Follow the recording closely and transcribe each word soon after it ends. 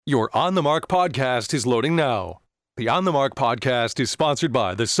Your On the Mark podcast is loading now. The On the Mark podcast is sponsored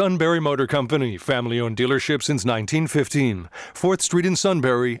by the Sunbury Motor Company, family-owned dealership since 1915, 4th Street in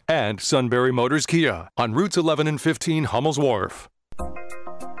Sunbury, and Sunbury Motors Kia on routes 11 and 15 Hummel's Wharf.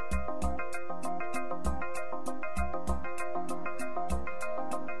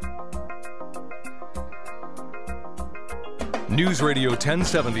 News Radio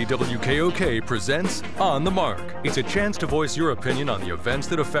 1070 WKOK presents On the Mark. It's a chance to voice your opinion on the events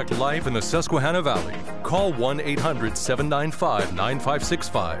that affect life in the Susquehanna Valley. Call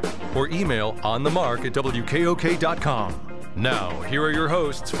 1-800-795-9565 or email onthemark@wkok.com. Now, here are your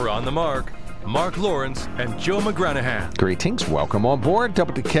hosts for On the Mark, Mark Lawrence and Joe McGranahan. Greetings. Welcome on board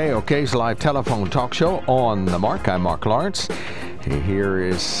WKOK's live telephone talk show On the Mark. I'm Mark Lawrence. Here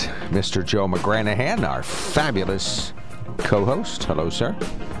is Mr. Joe McGranahan, our fabulous co-host. Hello, sir.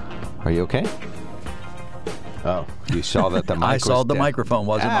 Are you okay? Oh, you saw that the mic I saw was the dead. Microphone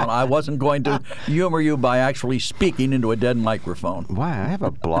wasn't on. I wasn't going to humor you by actually speaking into a dead microphone. Why? I have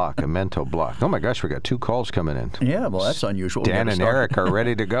a mental block. Oh my gosh, we got 2 calls coming in. Yeah, well, that's unusual. Dan and Eric are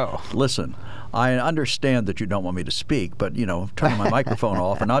ready to go. Listen, I understand that you don't want me to speak, but, turning my microphone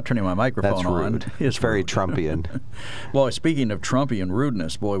off or not turning my microphone on is very rude. Trumpian. Well, speaking of Trumpian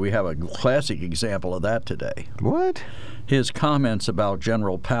rudeness, boy, we have a classic example of that today. What? His comments about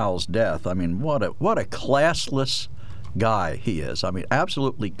General Powell's death. I mean, what a classless guy he is. I mean,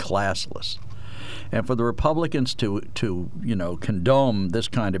 absolutely classless. And for the Republicans to condone this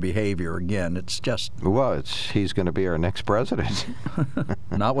kind of behavior again, it's just... Well, he's going to be our next president.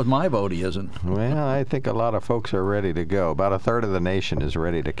 Not with my vote, he isn't. Well, I think a lot of folks are ready to go. About a third of the nation is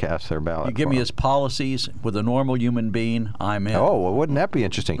ready to cast their ballot. You give me his policies with a normal human being, I'm in. Oh, well, wouldn't that be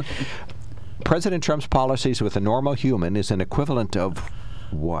interesting? President Trump's policies with a normal human is an equivalent of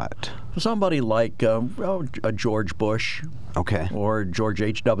what? Somebody like a George Bush. Okay. Or George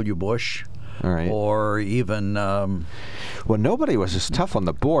H.W. Bush. All right. Or even... well, nobody was as tough on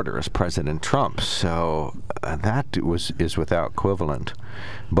the border as President Trump, so that is without equivalent.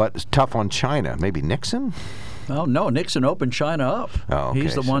 But tough on China, maybe Nixon? Oh, no, Nixon opened China up. Oh, okay.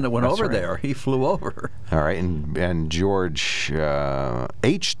 He's the one that went over right. there. He flew over. All right, and George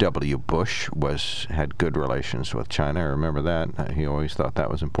H.W. Bush had good relations with China. I remember that. He always thought that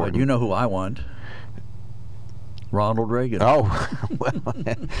was important. But you know who I want? Ronald Reagan. Oh, well,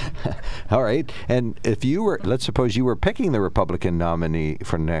 all right. And if let's suppose you were picking the Republican nominee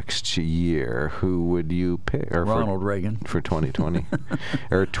for next year, who would you pick? Or Ronald Reagan. For 2020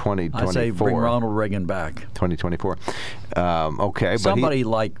 or 2024? I say bring Ronald Reagan back. 2024. Okay. Somebody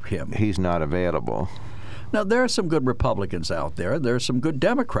like him. He's not available. Now, there are some good Republicans out there. There are some good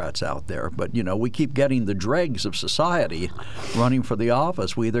Democrats out there. But, we keep getting the dregs of society running for the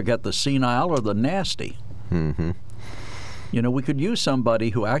office. We either get the senile or the nasty. Mm-hmm. We could use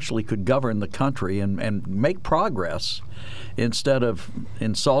somebody who actually could govern the country and make progress instead of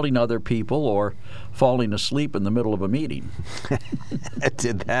insulting other people or falling asleep in the middle of a meeting.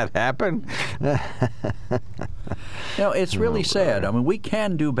 Did that happen? It's really sad. I mean, we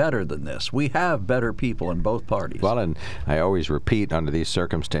can do better than this. We have better people in both parties. Well, and I always repeat, under these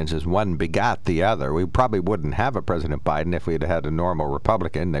circumstances, one begot the other. We probably wouldn't have a President Biden if we'd had a normal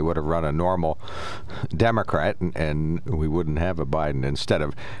Republican. They would have run a normal Democrat, and we wouldn't have a Biden instead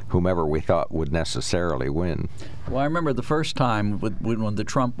of whomever we thought would necessarily win. Well, I remember the first time when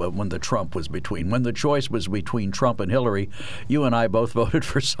the choice was between Trump and Hillary, you and I both voted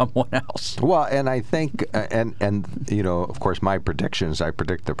for someone else. Well, and I think, of course, my predictions, I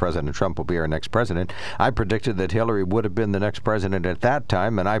predict that President Trump will be our next president. I predicted that Hillary would have been the next president at that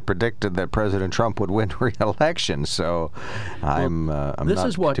time, and I predicted that President Trump would win re-election. So I'm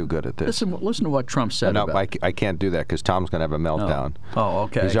not too good at this. Listen to what Trump said. No, I can't do that because Tom's going to have a meltdown. Oh,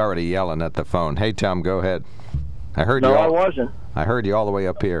 okay. He's already yelling at the phone. Hey, Tom, go ahead. I heard I wasn't. I heard you all the way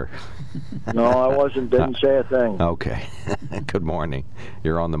up here. No, I wasn't. Didn't say a thing. Okay. Good morning.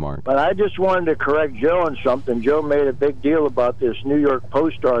 You're on the mark. But I just wanted to correct Joe on something. Joe made a big deal about this New York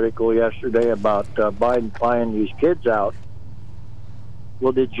Post article yesterday about Biden flying these kids out.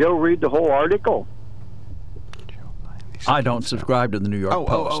 Well, did Joe read the whole article? I don't subscribe to the New York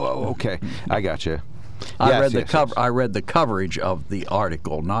Post. Oh, okay. I got you. I read the coverage of the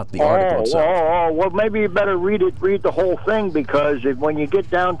article, not the article itself. Well, maybe you better read the whole thing, because when you get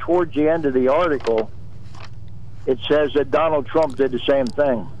down towards the end of the article, it says that Donald Trump did the same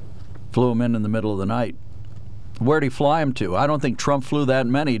thing. Flew him in the middle of the night. Where'd he fly him to? I don't think Trump flew that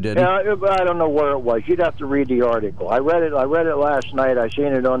many, did he? Yeah, I don't know where it was. You'd have to read the article. I read it last night. I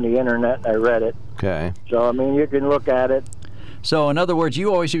seen it on the internet, and I read it. Okay. So, I mean, you can look at it. So, in other words,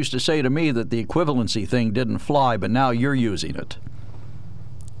 you always used to say to me that the equivalency thing didn't fly, but now you're using it.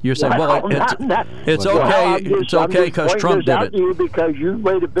 You're saying, well, it's okay. It's okay because Trump did it. You because you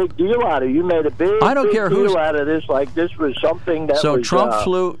made a big deal out of it. You made a big, I don't big care deal out of this. Like this was something that so was Trump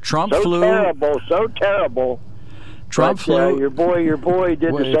flew. So terrible. Trump flew. Your boy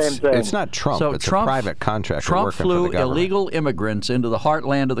did the same thing. It's not Trump. So it's Trump, a private contractor Trump working flew for the government. illegal immigrants into the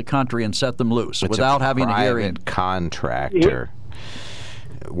heartland of the country and set them loose without having a hearing. Private contractor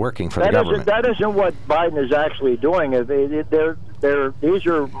working for the government. That isn't what Biden is actually doing. These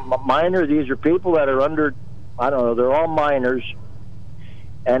are minors. These are people that are under, I don't know, they're all minors,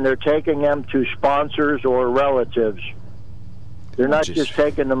 and they're taking them to sponsors or relatives. They're not just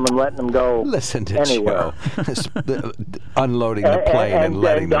taking them and letting them go anywhere. Joe. Unloading the plane and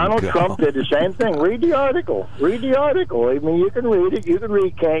letting them go. Donald Trump did the same thing. Read the article. I mean, you can read it. You can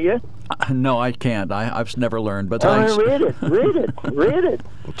read, can't you? No, I can't. I've never learned. But thanks. Read it.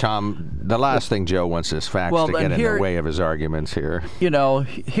 Tom, the last thing Joe wants is facts to get in the way of his arguments here. You know,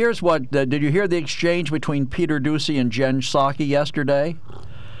 here's what. Did you hear the exchange between Peter Doocy and Jen Psaki yesterday?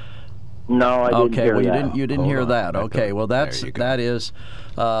 No, I didn't hear that. Okay, you didn't hear that. Okay, well that is there you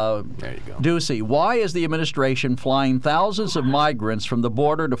go. Doocy. Why is the administration flying thousands of migrants from the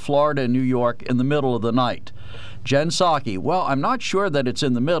border to Florida and New York in the middle of the night? Jen Psaki. Well, I'm not sure that it's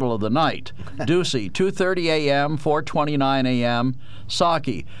in the middle of the night. Doocy. 2:30 a.m., 4:29 a.m.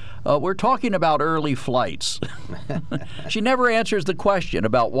 Psaki. We're talking about early flights. She never answers the question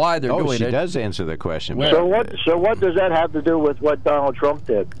about why they're doing it. Oh, she does answer the question. So what does that have to do with what Donald Trump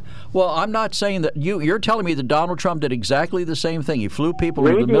did? Well, I'm not saying that you're telling me that Donald Trump did exactly the same thing. He flew people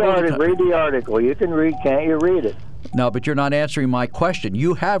in the middle of the country. Read the article. You can read, can't you? Read it. No, but you're not answering my question.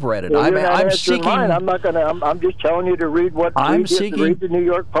 You have read it. I'm seeking. Mine. I'm not going to. I'm just telling you to read what. Read the New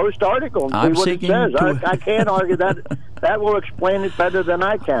York Post article and see what it says. I can't argue that. That will explain it better than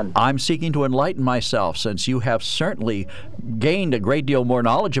I can. I'm seeking to enlighten myself. Since you have certainly gained a great deal more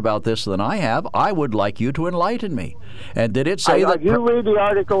knowledge about this than I have, I would like you to enlighten me. And did it say that? You read the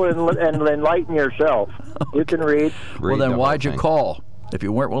article and enlighten yourself. Okay. You can read. Well, then why'd you call? If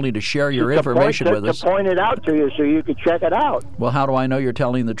you weren't willing to share your information with us. To point it out to you so you could check it out. Well, how do I know you're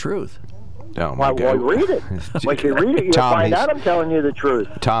telling the truth? Oh, well, read it. Once you read it, you'll find out I'm telling you the truth.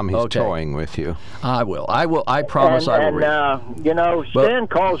 Tom, he's toying with you. I will. I promise I will read. You know, Stan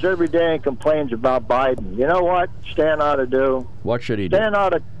calls every day and complains about Biden. You know what Stan ought to do? What should he do? Stan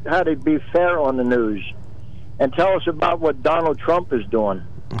ought to be fair on the news and tell us about what Donald Trump is doing.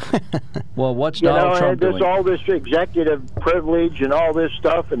 Well, what's Donald Trump doing? There's all this executive privilege and all this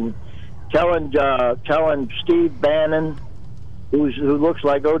stuff, and telling Steve Bannon, who looks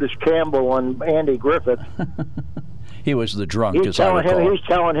like Otis Campbell and Andy Griffith. He was the drunk, as I recall. He's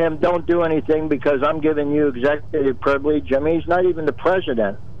telling him, don't do anything because I'm giving you executive privilege. I mean, he's not even the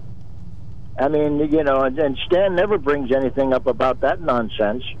president. I mean, you know, and Stan never brings anything up about that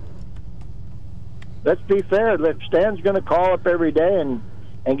nonsense. Let's be fair. If Stan's going to call up every day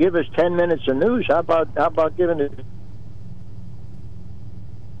and give us 10 minutes of news, how about giving it?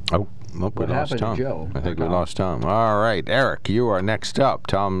 Oh, we lost Tom. Joe? I think we lost Tom. All right, Eric, you are next up.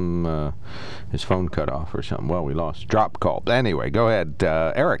 Tom, his phone cut off or something. Well, we lost. Drop call. Anyway, go ahead.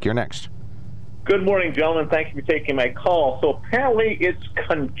 Eric, you're next. Good morning, gentlemen. Thank you for taking my call. So apparently it's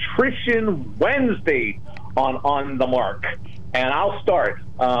Contrition Wednesday on the Mark. And I'll start.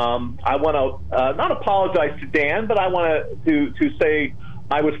 I want to not apologize to Dan, but I want to say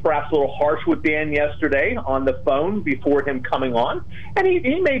I was perhaps a little harsh with Dan yesterday on the phone before him coming on. And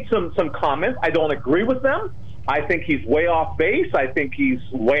he made some comments. I don't agree with them. I think he's way off base. I think he's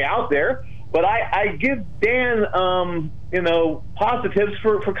way out there. But I give Dan, positives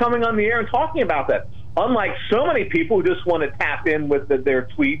for coming on the air and talking about that. Unlike so many people who just want to tap in with their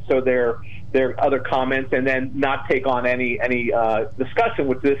tweets or their other comments and then not take on any discussion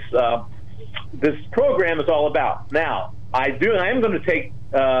with this program is all about. Now, I am going to take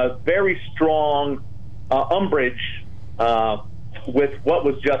very strong umbrage with what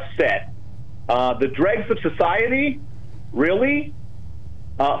was just said. The dregs of society, really?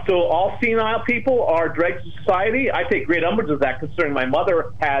 So all senile people are dregs of society? I take great umbrage with that, considering my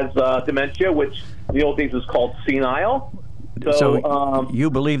mother has dementia, which in the old days was called senile. So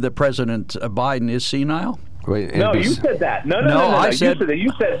you believe that President Biden is senile? Wait, no, you said that. No. I said you said that.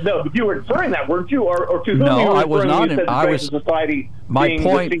 You said no, but you were inferring that, weren't you? Or to whom no, you were I was not. I was society. My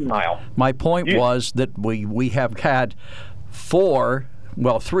point. Senile. My point was that we have had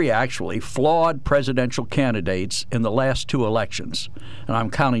three actually, flawed presidential candidates in the last two elections. And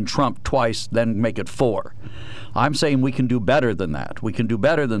I'm counting Trump twice, then make it four. I'm saying we can do better than that. We can do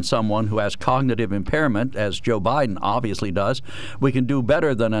better than someone who has cognitive impairment, as Joe Biden obviously does. We can do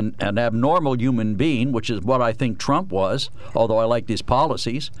better than an abnormal human being, which is what I think Trump was, although I liked his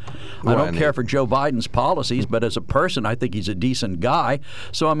policies. I don't care for Joe Biden's policies, but as a person, I think he's a decent guy.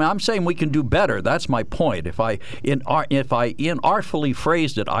 So I'm saying we can do better. That's my point. If I inartfully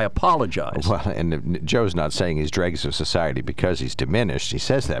phrased it, I apologize. Well, and Joe's not saying he's dregs of society because he's diminished. He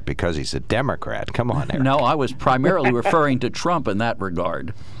says that because he's a Democrat. Come on, Eric. No, I was primarily referring to Trump in that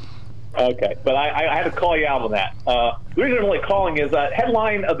regard. Okay, but I had to call you out on that. The reason I'm really calling is a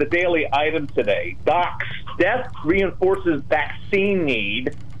headline of the daily item today. Doc's death reinforces vaccine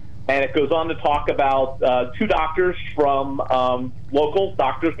need. And it goes on to talk about two doctors from local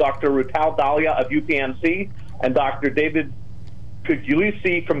doctors, Dr. Rutal Dalia of UPMC and Dr. David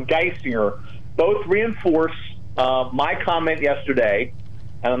Puglisi from Geisinger, both reinforce my comment yesterday,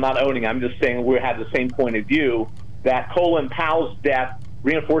 and I'm not owning, I'm just saying we had the same point of view, that Colin Powell's death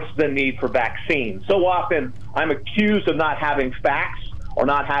reinforces the need for vaccines. So often I'm accused of not having facts or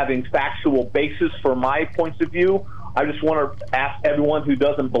not having factual basis for my points of view. I just want to ask everyone who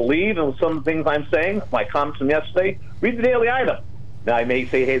doesn't believe in some of the things I'm saying, my comments from yesterday, read the daily item. Now, I may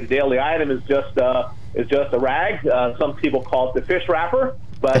say, hey, the daily item is just a rag. Some people call it the fish wrapper,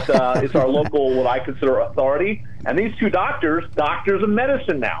 but it's our local, what I consider authority. And these two doctors of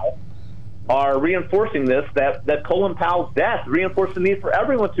medicine now, are reinforcing this, that Colin Powell's death reinforces the need for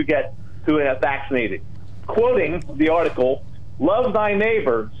everyone to get vaccinated. Quoting the article, "Love thy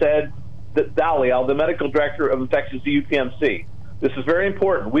neighbor," said Dalia, the medical director of infectious at UPMC. "This is very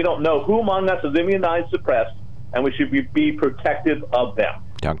important. We don't know who among us is immunosuppressed, and we should be protective of them."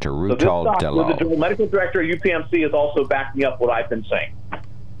 Dr. Rutal Dalia, the medical director of UPMC, is also backing up what I've been saying.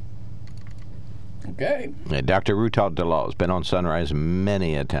 Okay. Yeah, Dr. Rutal Dalia has been on Sunrise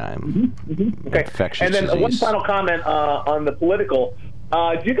many a time. Okay. Infectious and then disease. One final comment on the political.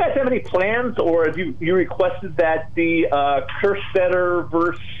 Do you guys have any plans, or have you requested that the Kerstetter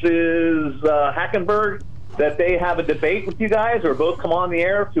versus Hackenberg, that they have a debate with you guys, or both come on the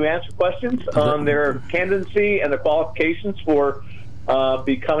air to answer questions on their candidacy and their qualifications for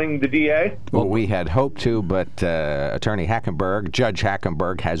becoming the DA? Well, we had hoped to, but Attorney Hackenberg, Judge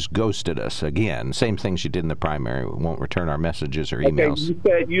Hackenberg, has ghosted us again. Same thing she did in the primary. We won't return our messages or emails.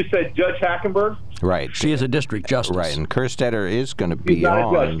 Okay, you said Judge Hackenberg? Right. She is a district justice. Right, and Kerstetter is going to be She's not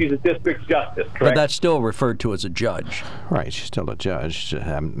on. a judge. She's a district justice, correct? But that's still referred to as a judge. Right, she's still a judge,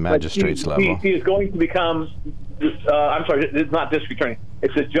 magistrate's level. She is going to become, I'm sorry, it's not district attorney.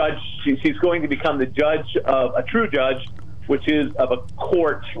 It's a judge. She's going to become the judge of a true judge, which is of a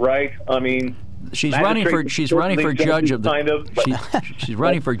court, right? I mean, she's running for judge of the kind of, she's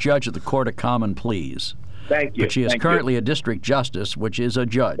running for judge of the Court of Common Pleas. Thank you. But she is currently a district justice, which is a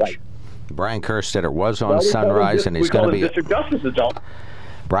judge. Right. Brian Kerstetter was on Sunrise, and he's going to be. District justices, don't.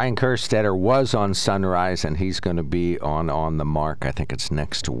 Brian Kerstetter was on Sunrise, and he's going to be on the Mark. I think it's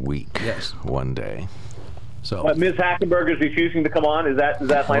next week. Yes. One day. So Ms. Hackenberg is refusing to come on. Is that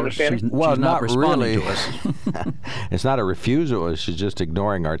my understanding? She's Well, not responding really. to us. It's not a refusal. She's just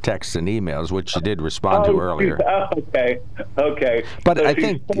ignoring our texts and emails, which she did respond to earlier. Okay. But so I she's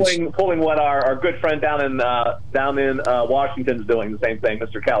think pulling what our good friend down in Washington is doing, the same thing,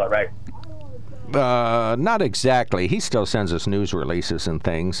 Mr. Keller, right? Not exactly. He still sends us news releases and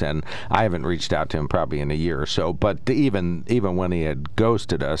things, and I haven't reached out to him probably in a year or so. But even when he had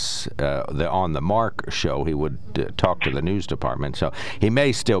ghosted us on the Mark show, he would talk to the news department. So he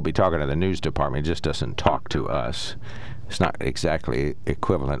may still be talking to the news department. He just doesn't talk to us. It's not exactly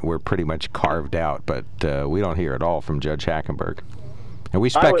equivalent. We're pretty much carved out, but we don't hear at all from Judge Hackenberg. And we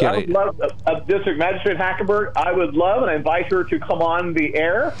speculate. I would love District Magistrate Hackenberg. I would love, and I invite her to come on the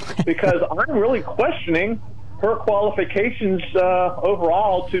air, because I'm really questioning her qualifications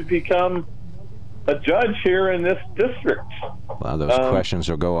overall to become a judge here in this district. Well, those questions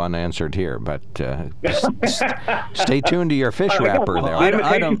will go unanswered here, but stay tuned to your fish wrapper there. The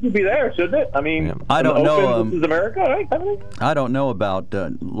invitation should be there, shouldn't it? I mean, I don't know. This is America, right? I don't know about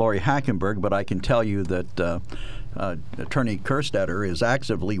Lori Hackenberg, but I can tell you that Attorney Kerstetter is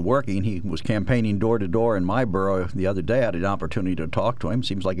actively working. He was campaigning door to door in my borough the other day. I had an opportunity to talk to him.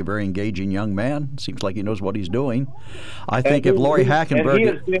 Seems like a very engaging young man. Seems like he knows what he's doing. I think if Lori Hackenberg... And he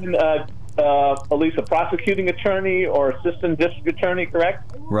has been at least a prosecuting attorney or assistant district attorney,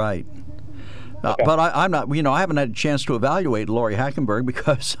 correct? Right. Okay. But I'm not, I haven't had a chance to evaluate Lori Hackenberg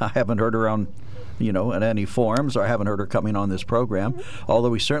because I haven't heard her on, at any forums, or I haven't heard her coming on this program. Although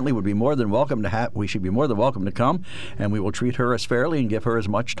we certainly would be more than welcome to we should be more than welcome to come, and we will treat her as fairly and give her as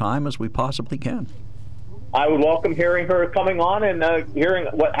much time as we possibly can. I would welcome hearing her coming on and hearing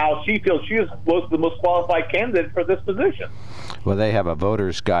how she feels she is the most qualified candidate for this position. Well, they have a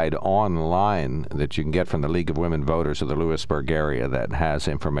voter's guide online that you can get from the League of Women Voters of the Lewisburg area that has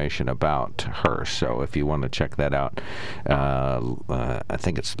information about her. So if you want to check that out, I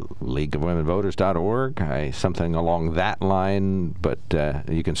think it's leagueofwomenvoters.org, something along that line, but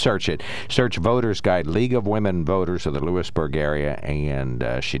you can search it. Search Voter's Guide, League of Women Voters of the Lewisburg area, and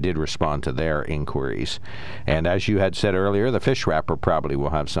she did respond to their inquiries. And as you had said earlier, the fish wrapper probably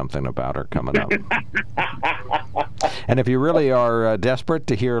will have something about her coming up. And if you really are desperate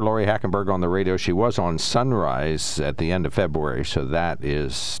to hear Lori Hackenberg on the radio, she was on Sunrise at the end of February, so that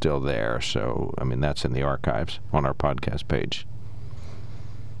is still there. So, I mean, that's in the archives on our podcast page.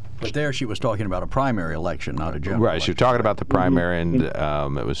 But there she was talking about a primary election, not a general Right, election. she was talking about the primary, and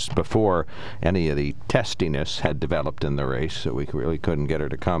it was before any of the testiness had developed in the race, so we really couldn't get her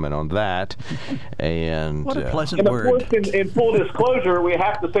to comment on that. And What a pleasant and of word. course, in full disclosure, we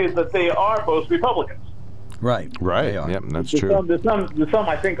have to say that they are both Republicans. Right. Right, They are. yep, that's There's true. There's some,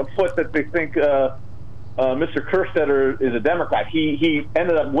 I think, afoot that they think Mr. Kerstetter is a Democrat. He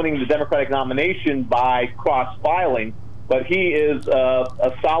ended up winning the Democratic nomination by cross-filing, but he is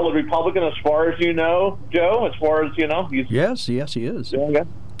a solid Republican as far as you know, Joe, as far as you know. Yes, he is. Okay.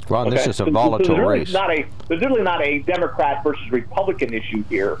 Well, and this is a volatile race. There's really not a Democrat versus Republican issue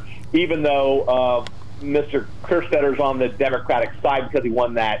here, even though Mr. Kerstetter's on the Democratic side because he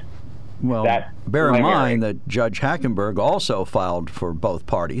won that. Well, bear in mind that Judge Hackenberg also filed for both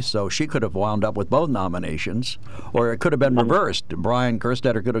parties, so she could have wound up with both nominations, or it could have been reversed. Brian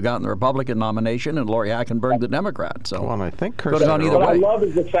Kerstetter could have gotten the Republican nomination and Lori Hackenberg the Democrat. So, Well, and I think could have gone either What I way. love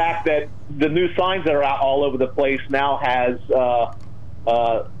is the fact that the new signs that are out all over the place now has the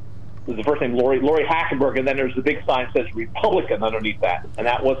first name Lori Hackenberg, and then there's the big sign that says Republican underneath that, and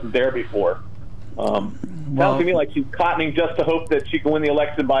that wasn't there before. Sounds to me like she's cottoning just to hope that she can win the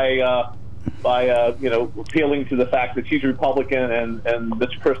election by appealing to the fact that she's Republican and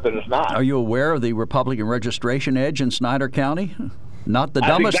Mr. Kirsten is not. Are you aware of the Republican registration edge in Snyder County? Not the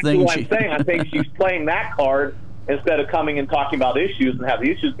That's dumbest exactly thing. what I'm saying. I think she's playing that card instead of coming and talking about issues and have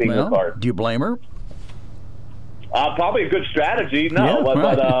the issues being the card. Do you blame her? Probably a good strategy. No, Yeah, but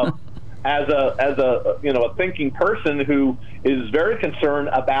right. as a thinking person who is very concerned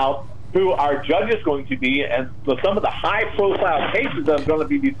about who our judge is going to be and some of the high-profile cases that are going to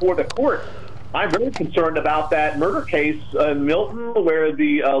be before the court. I'm very concerned about that murder case in Milton where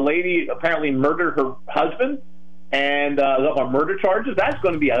the lady apparently murdered her husband and on murder charges. That's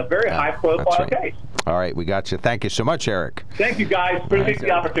going to be a very high-profile case. All right, we got you. Thank you so much, Eric. Thank you, guys. Appreciate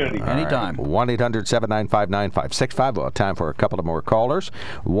the opportunity. Anytime. 1-800-795-9565. We'll have time for a couple of more callers.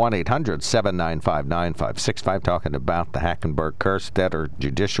 1-800-795-9565, talking about the Hackenberg-Kerstetter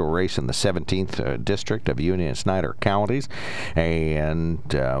judicial race in the 17th District of Union and Snyder counties. And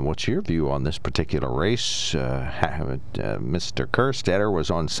what's your view on this particular race? Mr. Kerstetter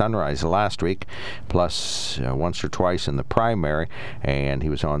was on Sunrise last week, plus once or twice in the primary, and he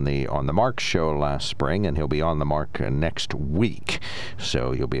was on the Mark show last spring, and he'll be on the Mark next week.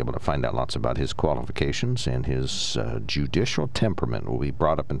 So you'll be able to find out lots about his qualifications, and his judicial temperament will be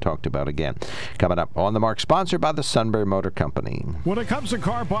brought up and talked about again. Coming up on the Mark, sponsored by the Sunbury Motor Company. When it comes to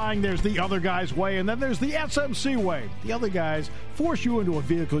car buying, there's the other guy's way, and then there's the SMC way. The other guys force you into a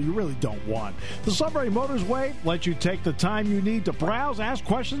vehicle you really don't want. The Sunbury Motors way lets you take the time you need to browse, ask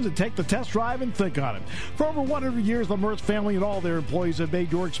questions, and take the test drive and think on it. For over 100 years, the Mertz family and all their employees have made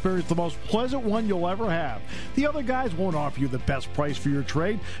your experience the most pleasant one you'll ever have. The other guys won't offer you the best price for your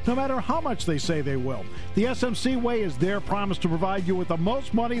trade, no matter how much they say they will. The SMC way is their promise to provide you with the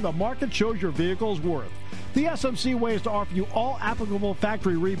most money the market shows your vehicle is worth. The SMC way is to offer you all applicable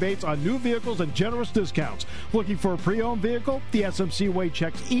factory rebates on new vehicles and generous discounts. Looking for a pre-owned vehicle? The SMC way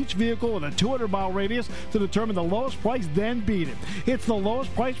checks each vehicle in a 200-mile radius to determine the lowest price, then beat it. It's the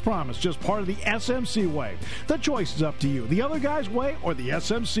lowest price promise, just part of the SMC way. The choice is up to you, the other guy's way or the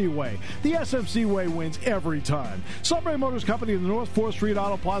SMC way. The SMC way wins every time. Sunbury Motors Company in the North 4th Street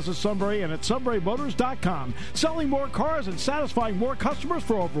Auto Plaza, Sunbury, and at sunburymotors.com. Selling more cars and satisfying more customers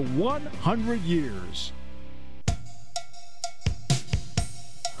for over 100 years.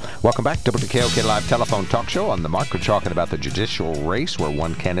 Welcome back to WKOK Live Telephone Talk Show on the Mark. We're talking about the judicial race where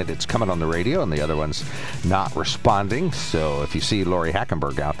one candidate's coming on the radio and the other one's not responding. So if you see Lori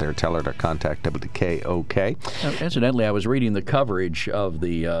Hackenberg out there, tell her to contact WKOK. Incidentally, I was reading the coverage of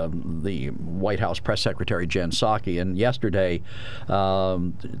the White House Press Secretary Jen Psaki, and yesterday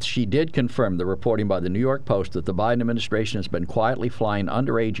she did confirm the reporting by the New York Post that the Biden administration has been quietly flying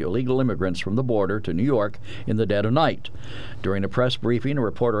underage illegal immigrants from the border to New York in the dead of night. During a press briefing, a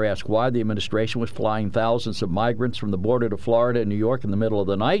reporter asked why the administration was flying thousands of migrants from the border to Florida and New York in the middle of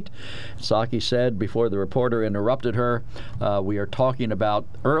the night. Psaki said before the reporter interrupted her, we are talking about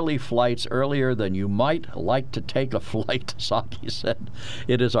early flights, earlier than you might like to take a flight, Psaki said.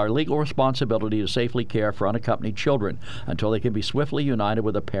 It is our legal responsibility to safely care for unaccompanied children until they can be swiftly united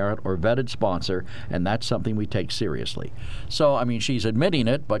with a parent or vetted sponsor, and that's something we take seriously. So, I mean, she's admitting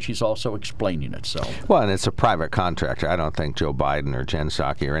it, but she's also explaining it. So, well, and it's a private contractor. I don't think Joe Biden or Jen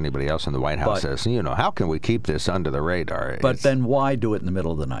Psaki or anybody else in the White House says, how can we keep this under the radar? But then why do it in the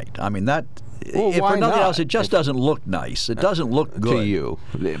middle of the night? I mean, that... Well, if why for nothing not? else, it just doesn't look nice. It doesn't look good. To you.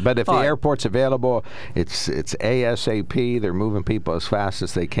 But if the airport's available, it's ASAP. They're moving people as fast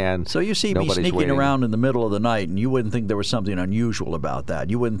as they can. So you see me sneaking around in the middle of the night, and you wouldn't think there was something unusual about that.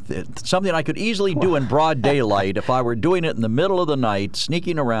 You wouldn't something I could easily do in broad daylight. If I were doing it in the middle of the night,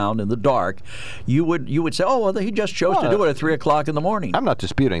 sneaking around in the dark, you would say, oh, well, he just chose to do it at 3 o'clock in the morning. I'm not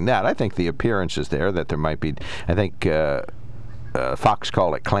disputing that. I think the appearance is there, that there might be, I think... Fox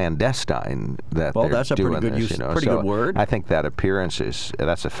called it clandestine. That's a pretty good use, pretty good word. I think that appearance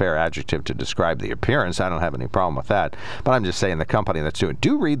that's a fair adjective to describe the appearance. I don't have any problem with that. But I'm just saying the company that's doing it.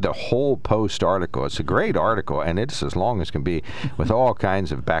 Do read the whole Post article. It's a great article, and it's as long as can be, with all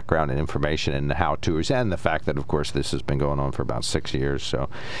kinds of background and information and the how-tos, and the fact that, of course, this has been going on for about 6 years. So,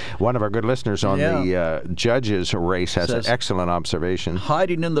 one of our good listeners on the judges race has an excellent observation.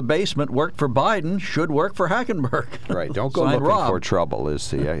 Hiding in the basement worked for Biden, should work for Hackenberg. Right. Don't go looking for trouble.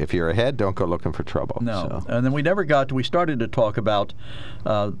 If you're ahead, don't go looking for trouble. No. And then we started to talk about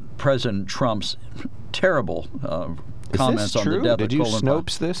President Trump's terrible comments on the death of Colin Powell. Did you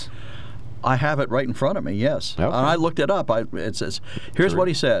Snopes this? I have it right in front of me, yes. Okay. And I looked it up. It says, here's what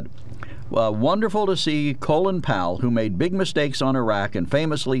he said. Wonderful to see Colin Powell, who made big mistakes on Iraq and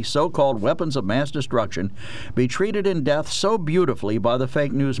famously so-called weapons of mass destruction, be treated in death so beautifully by the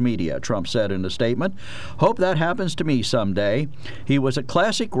fake news media, Trump said in a statement. Hope that happens to me someday. He was a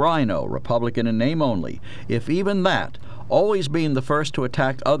classic rhino, Republican in name only. If even that, always being the first to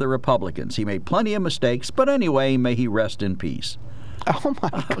attack other Republicans. He made plenty of mistakes, but anyway, may he rest in peace. Oh, my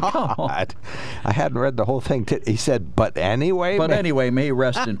God. I hadn't read the whole thing. He said, but anyway? But anyway, may he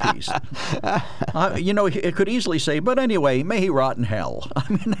rest in peace. It could easily say, but anyway, may he rot in hell. I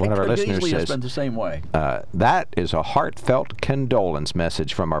mean, one of our listeners says, spent the same way. That is a heartfelt condolence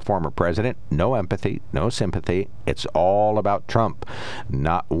message from our former president. No empathy, no sympathy. It's all about Trump.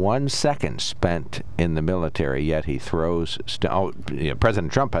 Not 1 second spent in the military, yet he throws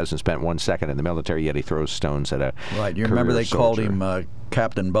President Trump hasn't spent 1 second in the military, yet he throws stones at a Right. You remember they called him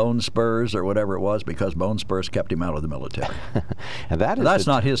Captain Bone Spurs or whatever it was because Bone Spurs kept him out of the military. And that's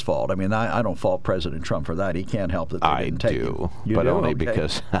not his fault. I mean, I don't fault President Trump for that. He can't help that they didn't take him. But only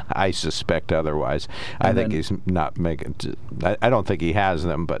because I suspect otherwise. I think he's not making. I don't think he has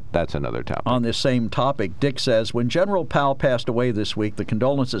them, but that's another topic. On this same topic, Dick says, when General Powell passed away this week, the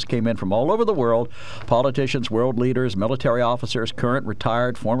condolences came in from all over the world. Politicians, world leaders, military officers, current,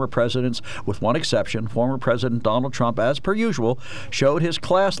 retired, former presidents, with one exception, former President Donald Trump, as per usual, showed his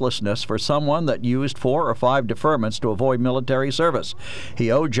classlessness for someone that used 4 or 5 deferments to avoid military service. He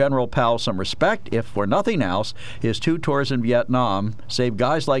owed General Powell some respect, if for nothing else, his 2 tours in Vietnam saved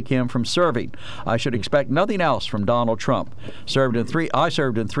guys like him from serving. I should expect nothing else from Donald Trump. I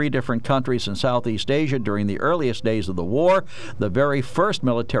served in 3 different countries in Southeast Asia during the earliest days of the war. The very first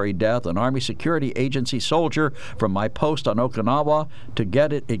military death, an Army Security Agency soldier from my post on Okinawa. To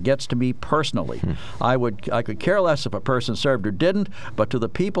get it, it gets to me personally. I could care less if a person served or didn't, but to the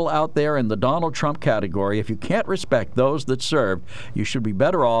people out there in the Donald Trump category, if you can't respect those that served, you should be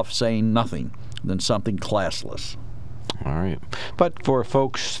better off saying nothing than something classless. All right. But for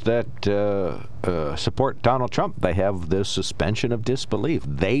folks that support Donald Trump, they have this suspension of disbelief.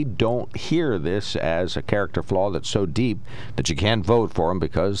 They don't hear this as a character flaw that's so deep that you can't vote for him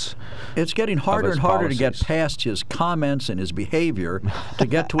because it's getting harder and harder to get past his comments and his behavior to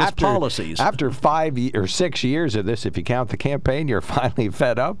get to his policies. After 5 or 6 years of this, if you count the campaign, you're finally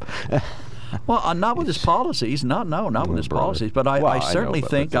fed up. Well, not with his policies. Not with his policies. But I certainly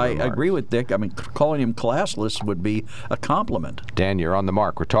think I agree with Dick. I mean, calling him classless would be a compliment. Dan, you're on the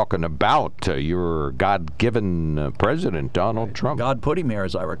mark. We're talking about your God-given president, Donald Trump. God put him here,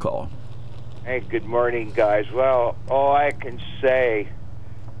 as I recall. Hey, good morning, guys. Well, all I can say,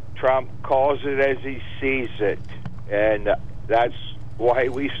 Trump calls it as he sees it, and that's why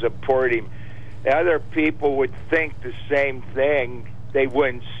we support him. Other people would think the same thing. They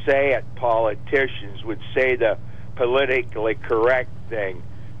wouldn't say it. Politicians would say the politically correct thing.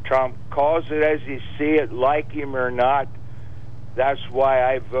 Trump calls it as he see it, like him or not. That's why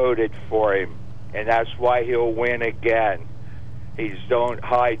I voted for him, and that's why he'll win again. He don't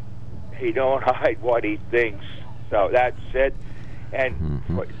hide what he thinks. So that's it. And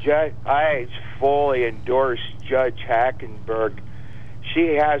I fully endorse Judge Hackenberg.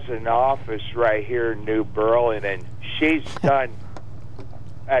 She has an office right here in New Berlin, and she's done.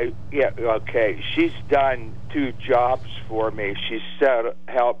 She's done 2 jobs for me. She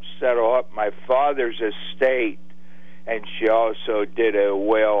helped settle up my father's estate, and she also did a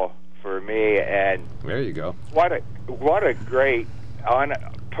will for me. And there you go. What a great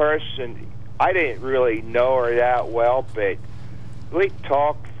person. I didn't really know her that well, but we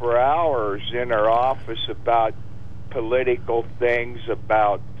talked for hours in her office about political things,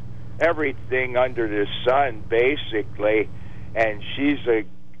 about everything under the sun, basically. And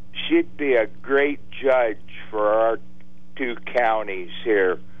she'd be a great judge for our 2 counties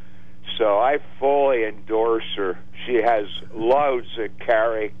here. So I fully endorse her. She has loads of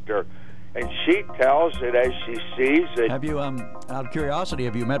character, and she tells it as she sees it. Have you, out of curiosity,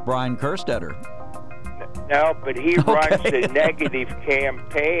 have you met Brian Kerstetter? No, but he runs a negative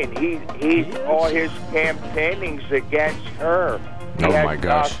campaign. He's all his campaigning's against her. He has my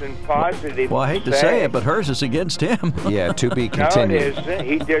gosh. nothing positive. Well, I hate to say it, but hers is against him. Yeah, to be continued. No,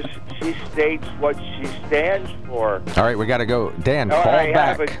 it isn't. She states what she stands for. All right, we got to go. Dan, call back.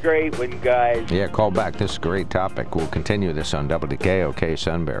 Have a great one, guys. Yeah, call back. This is a great topic. We'll continue this on WKOK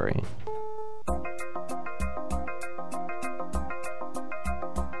Sunbury.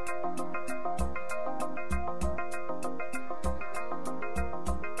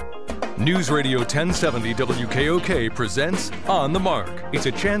 News Radio 1070 WKOK presents On the Mark. It's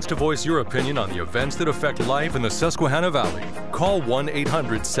a chance to voice your opinion on the events that affect life in the Susquehanna Valley. Call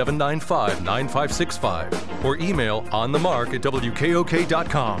 1-800-795-9565 or email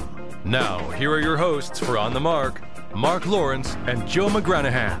onthemark@wkok.com. Now, here are your hosts for On the Mark, Mark Lawrence and Joe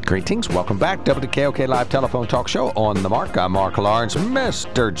McGranahan. Greetings. Welcome back. WKOK Live Telephone Talk Show On the Mark. I'm Mark Lawrence.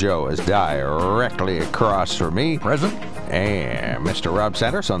 Mr. Joe is directly across from me. Present. And Mr. Rob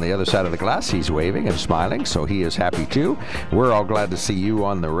Sanders on the other side of the glass. He's waving and smiling, so he is happy too. We're all glad to see you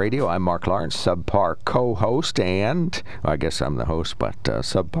on the radio. I'm Mark Lawrence, Subpar co-host, and I guess I'm the host, but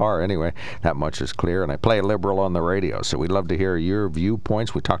Subpar anyway. That much is clear, and I play liberal on the radio, so we'd love to hear your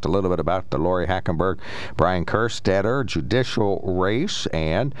viewpoints. We talked a little bit about the Lori Hackenberg, Brian Kerstetter judicial race,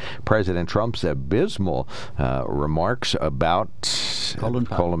 and President Trump's abysmal remarks about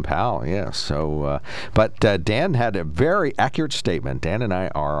Colin Powell. Yes. So, but Dan had a very accurate statement. Dan and I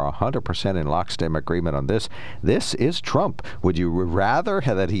are 100% in lockstep agreement on this. This is Trump. Would you rather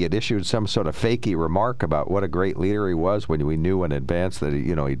that he had issued some sort of fakey remark about what a great leader he was when we knew in advance that he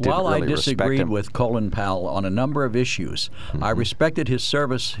didn't really respect him? While I disagreed with Colin Powell on a number of issues, I respected his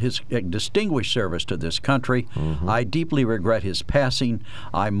service, his distinguished service to this country. I deeply regret his passing.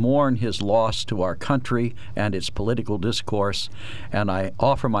 I mourn his loss to our country and its political discourse, and I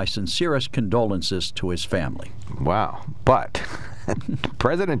offer my sincerest condolences to his family. Wow. But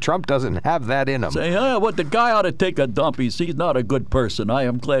President Trump doesn't have that in him. Say, what the guy ought to take a dump. He's not a good person. I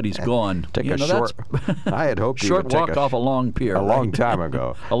am glad he's gone. I had hoped he would take walk off a long pier. A long time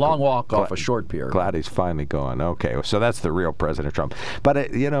ago. A long walk off a short pier. Glad he's finally gone. Okay, so that's the real President Trump. But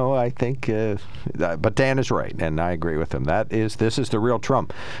I think, but Dan is right, and I agree with him. This is the real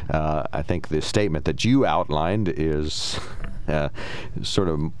Trump. I think the statement that you outlined is sort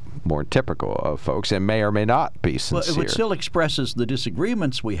of more typical of folks and may or may not be sincere. Well, it still expresses the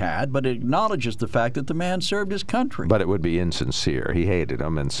disagreements we had, but it acknowledges the fact that the man served his country. But it would be insincere. He hated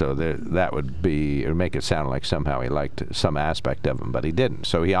him, and so that would make it sound like somehow he liked some aspect of him, but he didn't.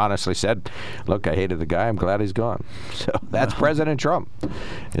 So he honestly said, look, I hated the guy. I'm glad he's gone. So that's President Trump.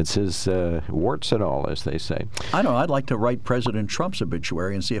 It's his warts and all, as they say. I know. I'd like to write President Trump's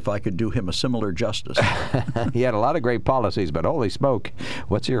obituary and see if I could do him a similar justice. He had a lot of great policies, but holy smoke,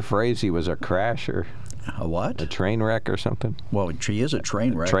 what's your phrase? He was a crasher. A what? A train wreck or something? Well, he is a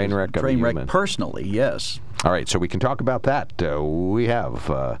train wreck. Train wreck personally, yes. All right, so we can talk about that. We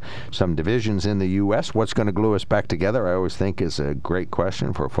have some divisions in the U.S. What's going to glue us back together, I always think, is a great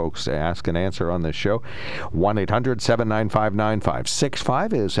question for folks to ask and answer on this show.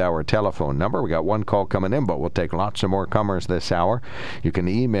 1-800-795-9565 is our telephone number. We got one call coming in, but we'll take lots of more comers this hour. You can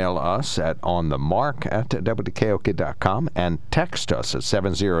email us at onthemark@wkok.com and text us at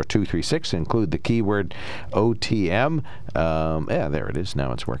 70236. Include the keyword OTM. Yeah, there it is.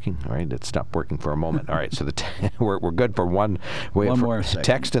 Now it's working. All right, it stopped working for a moment. All right, so the we're good for one more second.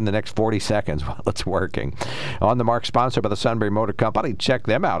 Text in the next 40 seconds while it's working. On the Mark, sponsored by the Sunbury Motor Company. Check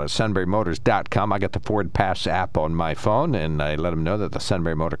them out at sunburymotors.com. I got the Ford Pass app on my phone, and I let them know that the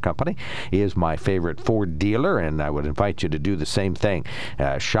Sunbury Motor Company is my favorite Ford dealer, and I would invite you to do the same thing.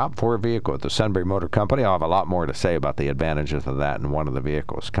 Shop for a vehicle at the Sunbury Motor Company. I'll have a lot more to say about the advantages of that in one of the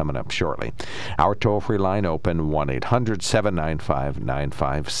vehicles coming up shortly. Our toll-free line open,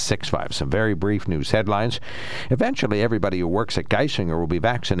 1-800-795-9565. Some very brief news headlines. Eventually, everybody who works at Geisinger will be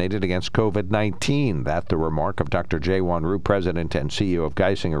vaccinated against COVID-19. That's the remark of Dr. Jay Wanru, president and CEO of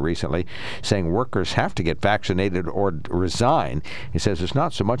Geisinger, recently, saying workers have to get vaccinated or resign. He says it's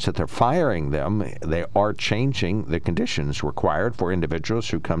not so much that they're firing them, they are changing the conditions required for individuals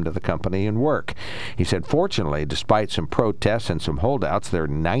who come to the company and work. He said, fortunately, despite some protests and some holdouts, they're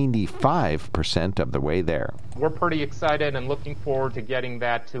 95% of the way there. We're pretty excited and looking forward to getting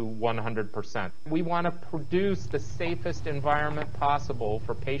that to 100%. We want to produce the safest environment possible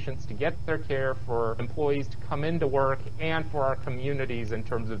for patients to get their care, for employees to come into work, and for our communities in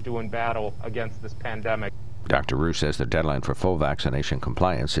terms of doing battle against this pandemic. Dr. Roux says the deadline for full vaccination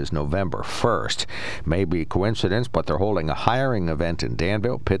compliance is November 1st. Maybe coincidence, but they're holding a hiring event in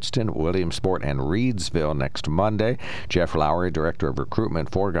Danville, Pittston, Williamsport, and Reedsville next Monday. Jeff Lowry, Director of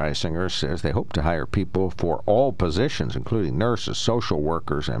Recruitment for Geisinger, says they hope to hire people for all positions, including nurses, social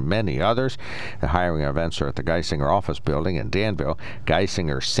workers, and many others. The hiring events are at the Geisinger office building in Danville,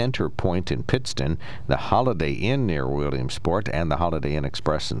 Geisinger Center Point in Pittston, the Holiday Inn near Williamsport, and the Holiday Inn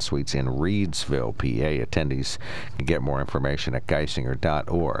Express and Suites in Reedsville, PA. Attendees can get more information at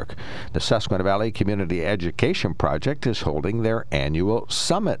geisinger.org. The Susquehanna Valley Community Education Project is holding their annual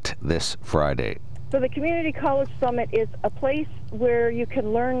summit this Friday. So the Community College Summit is a place where you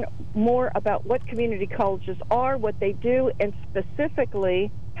can learn more about what community colleges are, what they do, and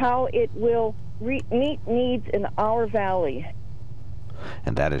specifically how it will meet needs in our valley.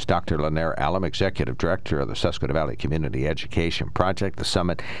 And that is Dr. Lanier Allam, Executive Director of the Susquehanna Valley Community Education Project. The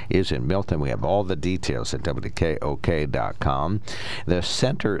summit is in Milton. We have all the details at WKOK.com. The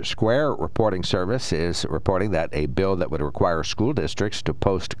Center Square Reporting Service is reporting that a bill that would require school districts to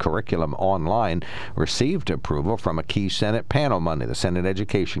post curriculum online received approval from a key Senate panel Monday. The Senate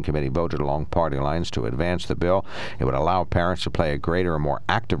Education Committee voted along party lines to advance the bill. It would allow parents to play a greater and more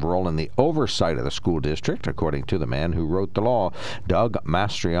active role in the oversight of the school district, according to the man who wrote the law, Doug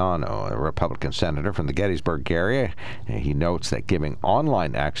Mastriano, a Republican senator from the Gettysburg area. He notes that giving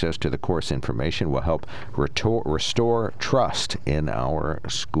online access to the course information will help restore trust in our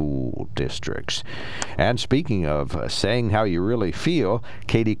school districts. And speaking of saying how you really feel,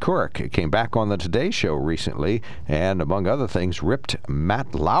 Katie Couric came back on the Today Show recently and, among other things, ripped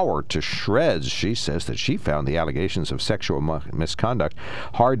Matt Lauer to shreds. She says that she found the allegations of sexual misconduct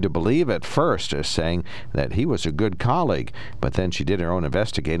hard to believe at first, saying that he was a good colleague, but then she did her own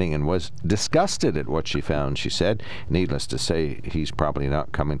investigating and was disgusted at what she found. She said, needless to say, he's probably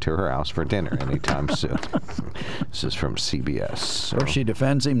not coming to her house for dinner anytime soon. This is from CBS. So. Or she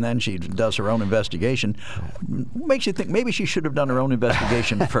defends him, then she does her own investigation. Makes you think maybe she should have done her own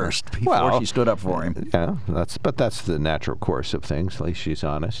investigation first before she stood up for him. Yeah, that's the natural course of things. At least she's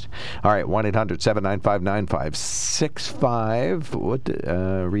honest. All right,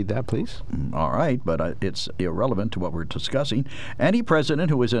 1-800-795-9565. Read that, please. All right, but it's irrelevant to what we're discussing. Any president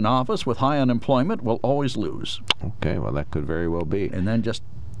who is in office with high unemployment will always lose. Okay, well, that could very well be. And then just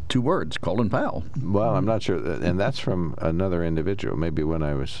 2 words, Colin Powell. Well, I'm not sure. And that's from another individual. Maybe when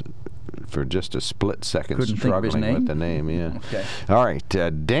I was, for just a split second, struggling with the name. Yeah. Okay. All right,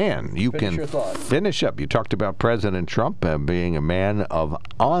 Dan, you can finish up. You talked about President Trump being a man of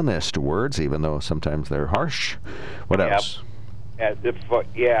honest words, even though sometimes they're harsh. What else? On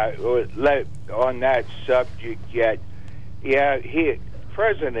that subject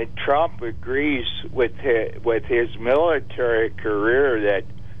President Trump agrees with his military career that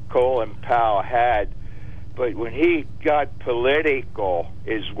Colin Powell had, but when he got political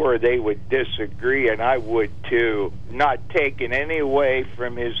is where they would disagree, and I would too. Not taking any away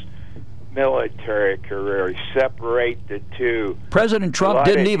from his military career, separate the two. President Trump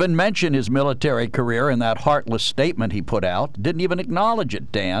didn't even mention his military career in that heartless statement he put out. Didn't even acknowledge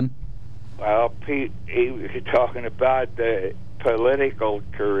it, Dan. Well, Pete, he was talking about the political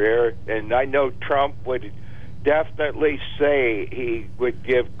career, and I know Trump would definitely say he would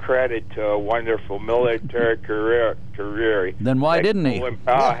give credit to a wonderful military career. Then why didn't he? Colin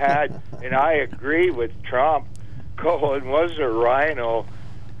Powell had, and I agree with Trump. Colin was a rhino.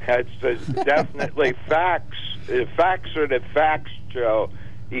 That's definitely facts. The facts are the facts, Joe.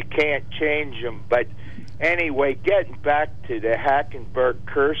 You can't change them. But anyway, getting back to the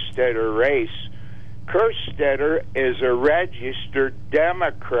Hackenberg-Kerstetter race, Kerstetter is a registered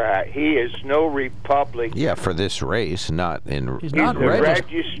Democrat. He is no Republican. Yeah, for this race, not in. He's not a registered.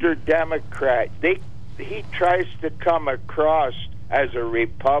 registered Democrat. He tries to come across as a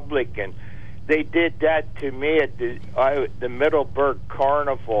Republican. They did that to me at the Middleburg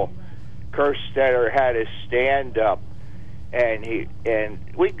Carnival. Kerstetter had a stand-up, and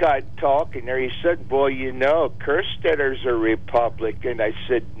we got talking there. He said, "Boy, you know, Kerstetter's a Republican." I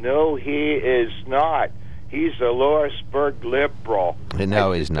said, "No, he is not. He's a Lewisburg liberal."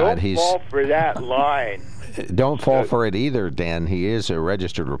 No, he's not. Don't fall for that line. Don't fall for it either, Dan. He is a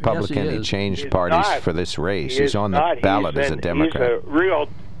registered Republican. Yes, he he is. changed He's parties not. for this race. He He's is on the not. ballot He's as a Democrat.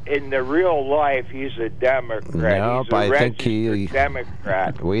 In the real life, he's a Democrat. Nope, he's a I think he- registered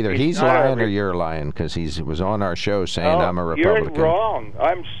Democrat. Well, either he's not a lying or you're lying, because he was on our show saying No, I'm a Republican. You're wrong.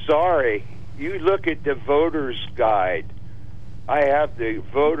 I'm sorry. You look at the voter's guide. I have the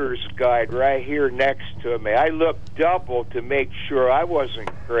voter's guide right here next to me. I looked double to make sure I wasn't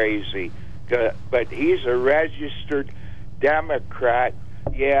crazy. But he's a registered Democrat.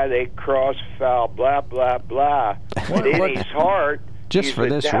 Yeah, they cross foul, blah, blah, blah. But in his heart, Just he's for a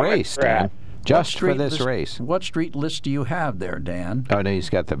this race, Dan. Democrat. Just for this race. What street list do you have there, Dan? Oh, no, he's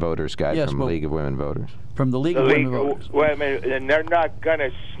got the voter's guide Yes, from but- League of Women Voters. From the League The of League Women of Voters. Women, and they're not going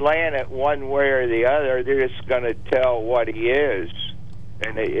to slant it one way or the other. They're just going to tell what he is.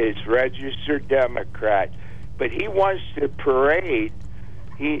 And it's registered Democrat. But he wants to parade.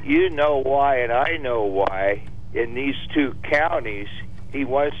 You know why, and I know why. In these two counties, he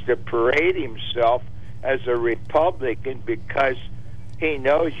wants to parade himself as a Republican because he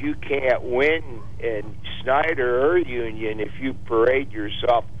knows you can't win in Snyder or Union if you parade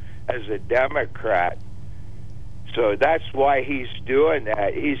yourself as a Democrat. So that's why he's doing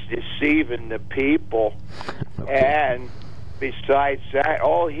that. He's deceiving the people. Okay. And besides that,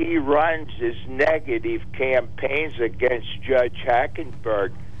 all he runs is negative campaigns against Judge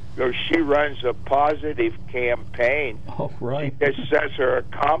Hackenberg. So she runs a positive campaign. Oh, right. She just says her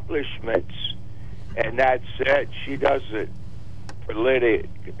accomplishments, and that's it. She doesn't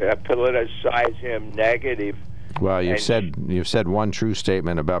politicize him negative. Well, you've said one true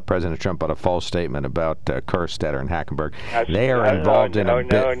statement about President Trump, but a false statement about Kerstetter and Hackenberg. They are involved in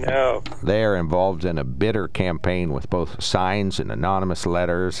They are involved in a bitter campaign with both signs and anonymous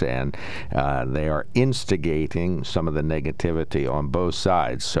letters, and they are instigating some of the negativity on both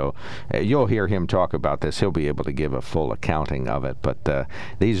sides. So you'll hear him talk about this. He'll be able to give a full accounting of it. But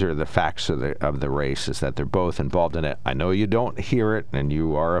these are the facts of the race: is that they're both involved in it. I know you don't hear it, and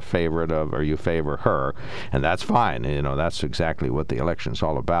you are a favorite of, or you favor her, and that's fine. You know, that's exactly what the election's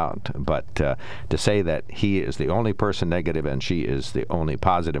all about. But to say that he is the only person negative and she is the only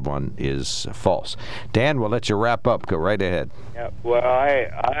positive one is false. Dan, we'll let you wrap up. Go right ahead. Yeah, well,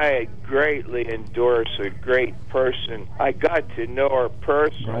 I greatly endorse a great person. I got to know her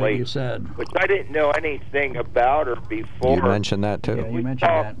personally. Right, you said. But I didn't know anything about her before. You mentioned that, too. Yeah, you mentioned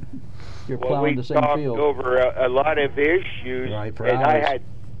that. You're plowing the same we talked field. over a lot of issues, Right, for and hours. I had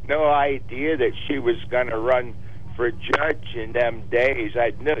no idea that she was going to run for judge in them days. I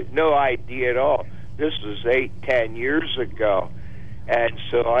had no idea at all. This was 8-10 years ago. And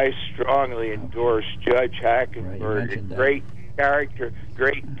so I strongly endorse Judge Hackenberg. A great character,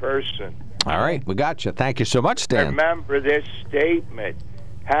 great person. All right, we got you. Thank you so much, Dan. Remember this statement: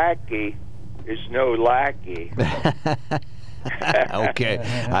 Hackey is no lackey. Okay,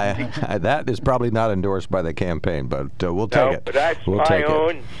 that is probably not endorsed by the campaign, but we'll take it. But that's we'll my take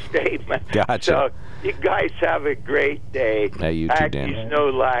own statement. Gotcha. So you guys have a great day. Hey, you too, Dan. Hackey's no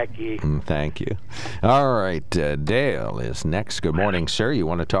lackey. Thank you. All right, Dale is next. Good morning, sir. You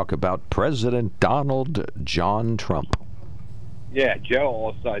want to talk about President Donald John Trump? Yeah, Joe all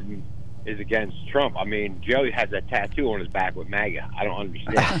of a sudden is against Trump. I mean, Joe has a tattoo on his back with MAGA. I don't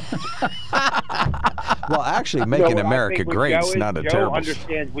understand. Well, actually, making what I America think with great Joe is not a Joe terrible...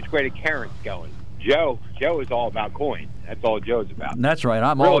 understands which way the current's going. Joe is all about coin. That's all Joe's about. That's right.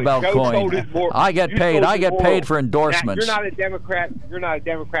 I'm all about Joe coin. told his I get paid. I get paid for endorsements. Now, you're not a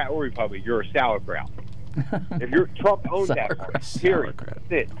Democrat or Republican. You're a sauerkraut. If you're Trump owns that party. Period.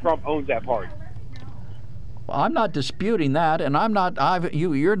 That's it. Trump owns that party. I'm not disputing that, and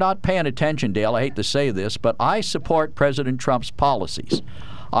you're not paying attention, Dale. I hate to say this, but I support President Trump's policies.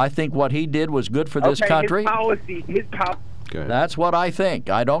 I think what he did was good for this country. His policy. That's what I think.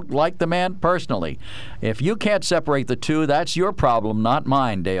 I don't like the man personally. If you can't separate the two, that's your problem, not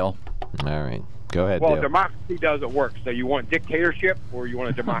mine, Dale. All right. Go ahead, Well, Dale. democracy doesn't work. So you want dictatorship or you want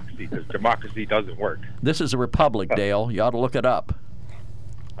a democracy? Because democracy doesn't work. This is a republic, Dale. You ought to look it up.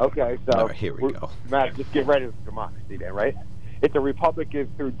 Okay, so All right, here we go. Matt, just get rid of democracy then, right? It's a republic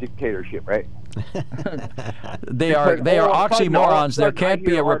through dictatorship, right? They are oxymorons. There can't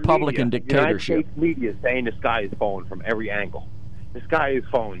be a Republican dictatorship. United States media saying the sky is falling from every angle. The sky is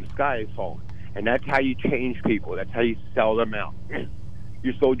falling. The sky is falling. And that's how you change people. That's how you sell them out.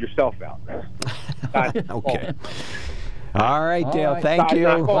 You sold yourself out. Okay. All right, Dale, thank you.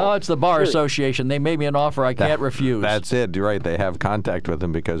 Well, it's the Bar Association. They made me an offer I can't refuse. That's it. You're right. They have contact with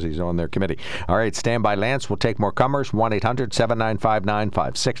him because he's on their committee. All right, stand by, Lance. We'll take more comers.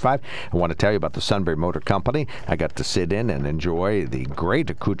 1-800-795-9565. I want to tell you about the Sunbury Motor Company. I got to sit in and enjoy the great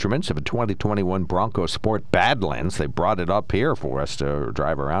accoutrements of a 2021 Bronco Sport Badlands. They brought it up here for us to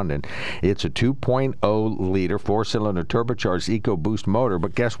drive around in. It's a 2.0-liter four-cylinder turbocharged EcoBoost motor,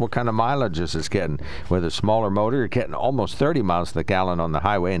 but guess what kind of mileage is it's getting? With a smaller motor, you're getting almost 30 miles to the gallon on the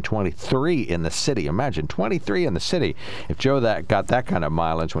highway and 23 in the city. Imagine 23 in the city. If Joe got that kind of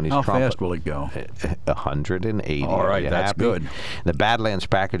mileage when he's How fast will it go? 180. All right, that's good. The Badlands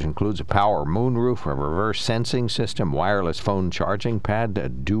package includes a power moonroof, a reverse sensing system, wireless phone charging pad, a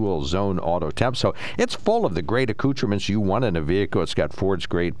dual zone auto temp. So it's full of the great accoutrements you want in a vehicle. It's got Ford's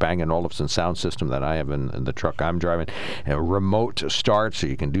great Bang & Olufsen sound system that I have in the truck I'm driving. A remote start, so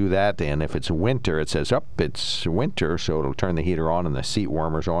you can do that. And if it's winter, it says, it's winter, so it'll turn the heater on and the seat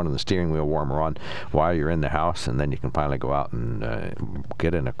warmers on and the steering wheel warmer on while you're in the house, and then you can finally go out and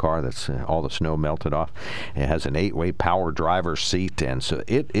get in a car that's all the snow melted off. It has an 8-way power driver's seat, and so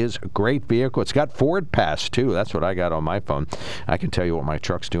it is a great vehicle. It's got Ford Pass, too. That's what I got on my phone. I can tell you what my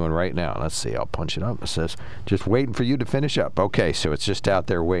truck's doing right now. Let's see. I'll punch it up. It says, just waiting for you to finish up. Okay, so it's just out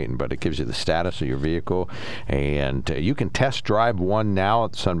there waiting, but it gives you the status of your vehicle, and you can test drive one now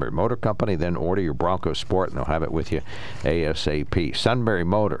at the Sunbury Motor Company, then order your Bronco Sport, and they'll have it with you ASAP. Sunbury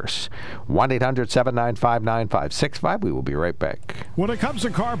Motors, 1-800-795-9565. We will be right back. When it comes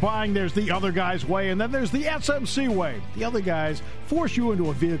to car buying, there's the other guy's way, and then there's the SMC way. The other guys force you into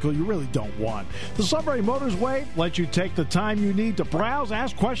a vehicle you really don't want. The Sunbury Motors way lets you take the time you need to browse,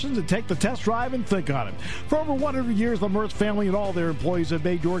 ask questions, and take the test drive and think on it. For over 100 years, the Mertz family and all their employees have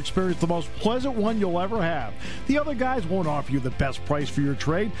made your experience the most pleasant one you'll ever have. The other guys won't offer you the best price for your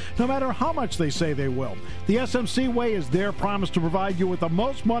trade, no matter how much they say they will. The SMC way is their promise to provide you with the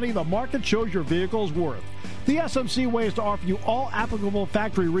most money the market shows your vehicle is worth. The SMC way is to offer you all applicable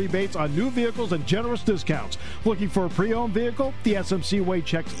factory rebates on new vehicles and generous discounts. Looking for a pre-owned vehicle? The SMC way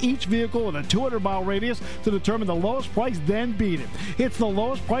checks each vehicle in a 200-mile radius to determine the lowest price, then beat it. It's the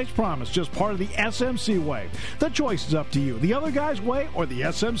lowest price promise, just part of the SMC way. The choice is up to you. The other guy's way or the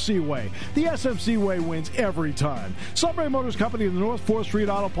SMC way. The SMC way wins every time. Sunbury Motors Company in the North 4th Street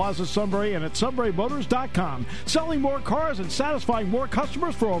Auto Plaza, Sunbury, and at sunburymotors.com. Selling more cars and satisfying more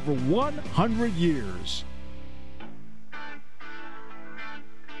customers for over 100 years.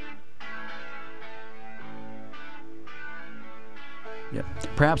 Yeah.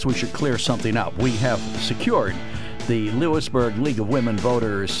 Perhaps we should clear something up. We have secured the Lewisburg League of Women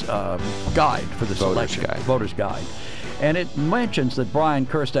Voters guide for the selection. Voters Guide. And it mentions that Brian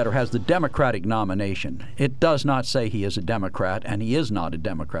Kerstetter has the Democratic nomination. It does not say he is a Democrat, and he is not a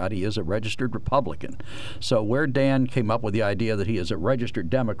Democrat. He is a registered Republican. So where Dan came up with the idea that he is a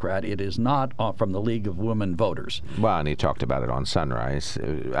registered Democrat, it is not from the League of Women Voters. Well, and he talked about it on Sunrise.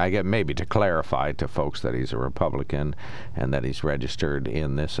 I get maybe to clarify to folks that he's a Republican and that he's registered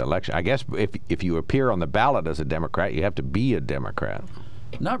in this election. I guess if you appear on the ballot as a Democrat, you have to be a Democrat.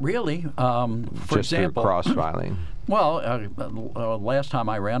 Not really. For example, cross-filing. Well, last time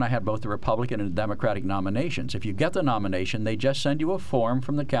I ran, I had both the Republican and Democratic nominations. If you get the nomination, they just send you a form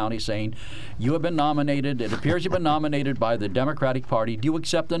from the county saying, you have been nominated. It appears you've been nominated by the Democratic Party. Do you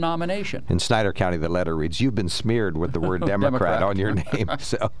accept the nomination? In Snyder County, the letter reads, you've been smeared with the word Democrat on your name.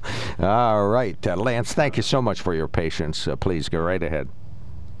 So, all right. Lance, thank you so much for your patience. Please go right ahead.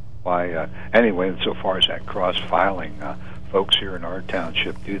 Why, anyway, so far as that cross-filing, folks here in our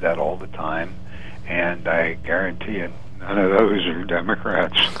township do that all the time, and I guarantee you none of those are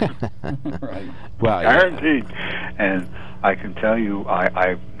Democrats. Right. Well, guaranteed. Yeah. And I can tell you,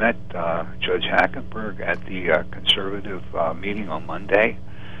 I met Judge Hackenberg at the conservative meeting on Monday,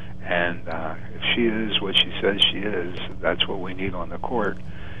 and if she is what she says she is, that's what we need on the court.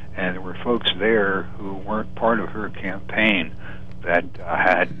 And there were folks there who weren't part of her campaign that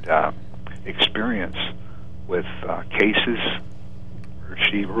had experience with cases where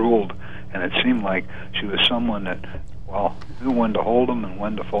she ruled, and it seemed like she was someone that, well, knew when to hold them and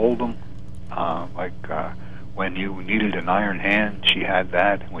when to fold them. When you needed an iron hand, she had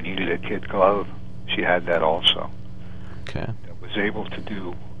that. When you needed a kid glove, she had that also. Okay. That was able to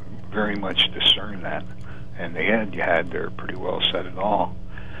do very much discern that. And the end you had there pretty well said it all.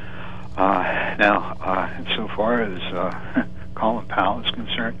 Now, so far as Colin Powell is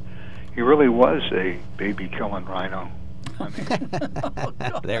concerned, he really was a baby-killing rhino. I mean,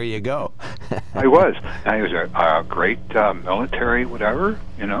 there you go. he was. And he was a great military, whatever,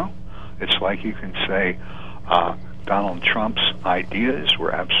 you know. It's like you can say Donald Trump's ideas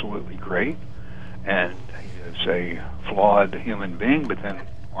were absolutely great, and he is a flawed human being, but then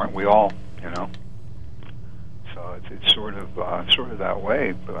aren't we all, you know? So it's sort of that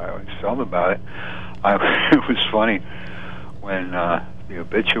way, but I always felt about it. It was funny when the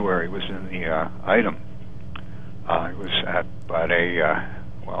obituary was in the item. It was at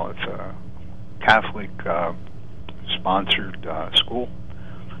it's a Catholic sponsored school,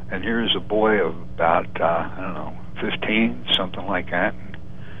 and here's a boy of about 15, something like that,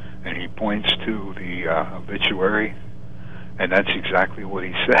 and he points to the obituary, and that's exactly what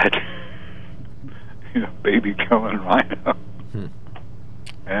he said. Baby killing rhino.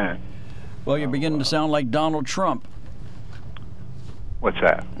 Yeah. Well, you're beginning to sound like Donald Trump. What's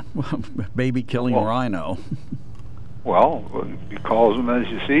that? Baby killing rhino. Well, he calls them as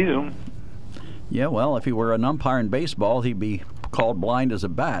he sees them. Yeah, well, if he were an umpire in baseball, he'd be called blind as a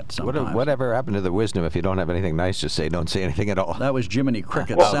bat sometimes. Whatever happened to the wisdom, if you don't have anything nice to say, don't say anything at all? That was Jiminy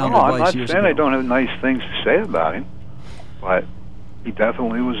Cricket's sound I'm advice not years saying ago. I don't have nice things to say about him, but he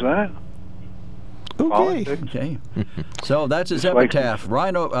definitely was that. Okay. So that's his epitaph.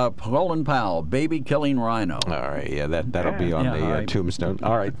 Rhino, Colin Powell, baby-killing rhino. All right, yeah, that'll be on the tombstone.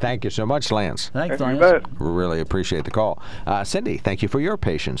 All right, thank you so much, Lance. Thanks, Lance. Really appreciate the call. Cindy, thank you for your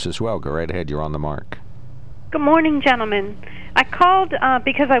patience as well. Go right ahead, you're on the mark. Good morning, gentlemen. I called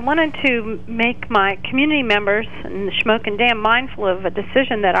because I wanted to make my community members in the Shamokin Dam mindful of a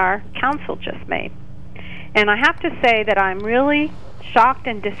decision that our council just made. And I have to say that I'm really shocked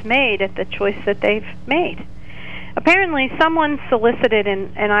and dismayed at the choice that they've made. Apparently someone solicited,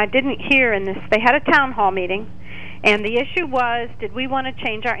 and I didn't hear in this, they had a town hall meeting, and the issue was, did we want to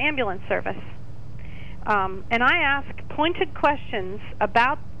change our ambulance service? And I asked pointed questions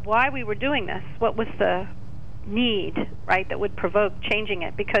about why we were doing this. What was the need, right, that would provoke changing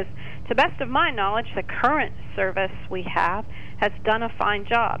it? Because to the best of my knowledge, the current service we have has done a fine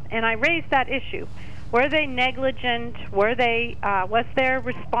job. And I raised that issue. Were they negligent? Was their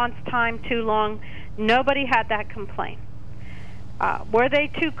response time too long? Nobody had that complaint. Were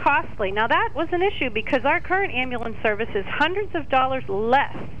they too costly? Now that was an issue because our current ambulance service is hundreds of dollars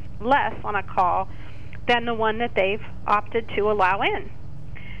less on a call than the one that they've opted to allow in.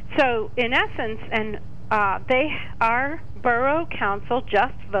 So in essence, our borough council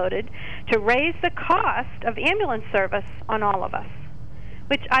just voted to raise the cost of ambulance service on all of us,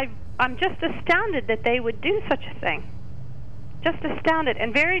 which I'm just astounded that they would do such a thing. Just astounded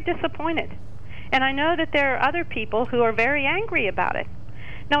and very disappointed. And I know that there are other people who are very angry about it.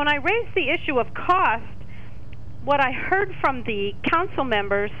 Now, when I raised the issue of cost, what I heard from the council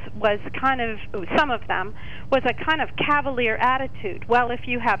members was some of them, was a kind of cavalier attitude. Well, if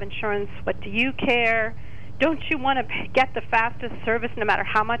you have insurance, what do you care? Don't you want to get the fastest service no matter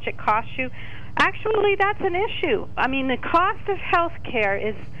how much it costs you? Actually, that's an issue. I mean, the cost of health care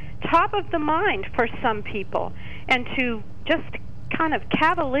is top of the mind for some people, and to just kind of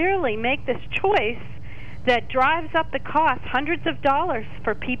cavalierly make this choice that drives up the cost hundreds of dollars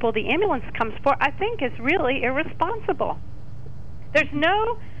for people the ambulance comes for, I think is really irresponsible.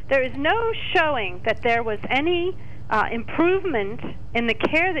 There is no showing that there was any improvement in the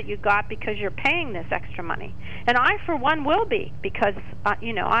care that you got because you're paying this extra money. And I, for one, will be, because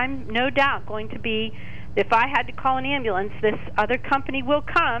I'm no doubt going to be, if I had to call an ambulance, this other company will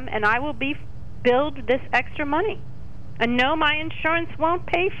come and I will be billed this extra money. And no, my insurance won't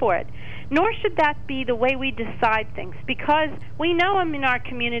pay for it. Nor should that be the way we decide things, because we know in our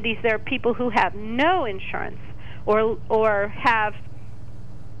communities there are people who have no insurance or have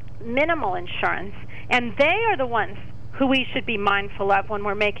minimal insurance, and they are the ones who we should be mindful of when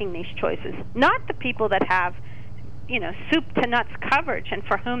we're making these choices, not the people that have, soup to nuts coverage and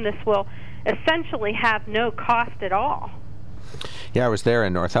for whom this will essentially have no cost at all. Yeah, I was there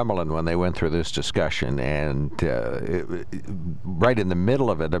in Northumberland when they went through this discussion, and right in the middle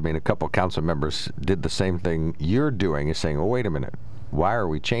of it, a couple council members did the same thing you're doing, is saying, well, wait a minute. Why are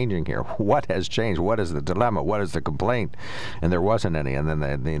we changing here? What has changed? What is the dilemma? What is the complaint? And there wasn't any. And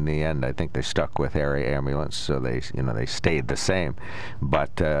then in the end, I think they stuck with area ambulance, so they stayed the same.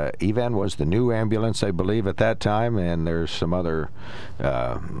 But Evan was the new ambulance, I believe, at that time. And there's some other,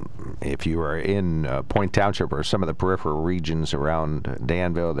 if you are in Point Township or some of the peripheral regions around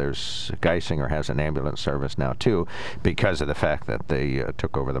Danville, there's Geisinger has an ambulance service now too, because of the fact that they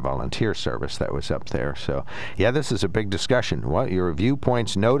took over the volunteer service that was up there. So yeah, this is a big discussion. What your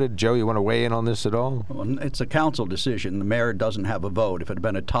viewpoints noted. Joe, you want to weigh in on this at all? Well, it's a council decision. The mayor doesn't have a vote. If it had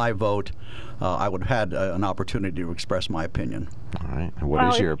been a tie vote, I would have had an opportunity to express my opinion. All right.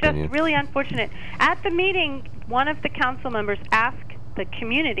 What is your opinion? It's just really unfortunate. At the meeting, one of the council members asked the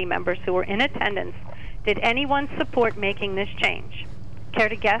community members who were in attendance, did anyone support making this change? Care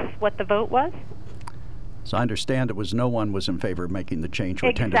to guess what the vote was? So I understand no one was in favor of making the change who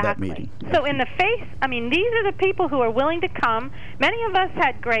attended that meeting. So in the face, I mean, these are the people who are willing to come. Many of us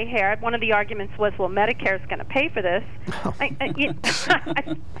had gray hair. One of the arguments was, well, Medicare is going to pay for this.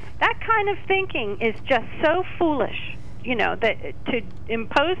 That kind of thinking is just so foolish, that to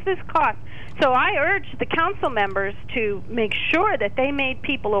impose this cost. So I urged the council members to make sure that they made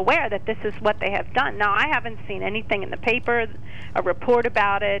people aware that this is what they have done. Now, I haven't seen anything in the paper, a report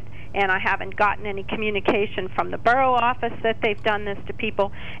about it, and I haven't gotten any communication from the borough office that they've done this to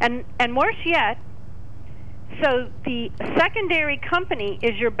people. And worse yet, so the secondary company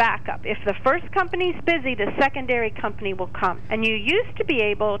is your backup. If the first company's busy, the secondary company will come. And you used to be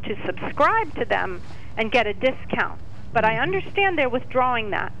able to subscribe to them and get a discount. But I understand they're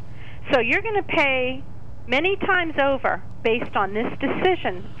withdrawing that. So you're going to pay many times over based on this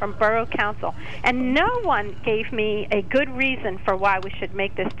decision from Borough Council. And no one gave me a good reason for why we should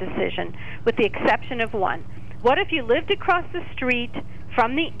make this decision, with the exception of one. What if you lived across the street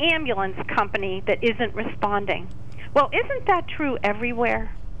from the ambulance company that isn't responding? Well, isn't that true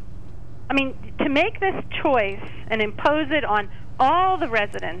everywhere? I mean, to make this choice and impose it on all the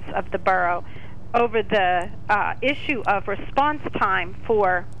residents of the borough over the issue of response time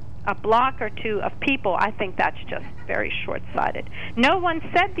for a block or two of people, I think that's just very short-sighted. No one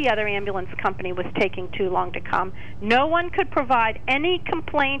said the other ambulance company was taking too long to come. No one could provide any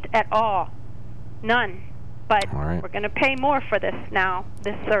complaint at all. None. But we're going to pay more for this now,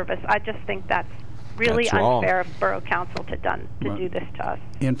 this service. I just think that's really unfair of Borough Council to do this to us.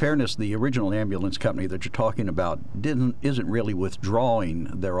 In fairness, the original ambulance company that you're talking about isn't really withdrawing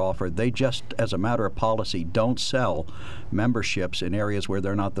their offer. They just, as a matter of policy, don't sell memberships in areas where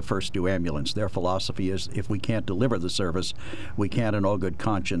they're not the first due ambulance. Their philosophy is, if we can't deliver the service, we can't in all good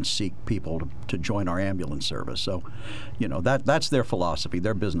conscience seek people to join our ambulance service. So, that's their philosophy,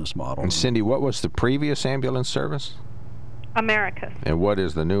 their business model. And Cindy, what was the previous ambulance service? Americus. And what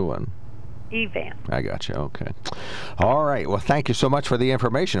is the new one? EVAN. I got you. Okay. All right. Well, thank you so much for the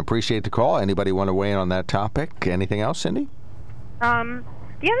information. Appreciate the call. Anybody want to weigh in on that topic? Anything else, Cindy? The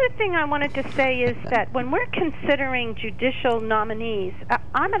other thing I wanted to say is that when we're considering judicial nominees,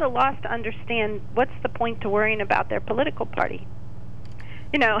 I'm at a loss to understand what's the point to worrying about their political party.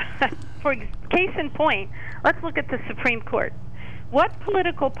 For case in point, let's look at the Supreme Court. What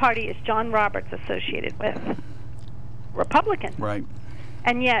political party is John Roberts associated with? Republican. Right.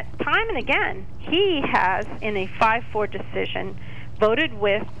 And yet, time and again, he has, in a 5-4 decision, voted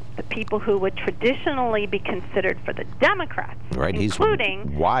with the people who would traditionally be considered for the Democrats, including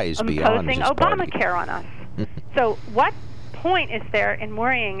He's wise beyond imposing his Obamacare on us. So what point is there in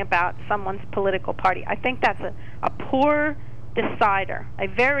worrying about someone's political party? I think that's a poor decider, a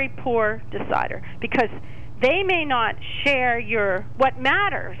very poor decider, because they may not share what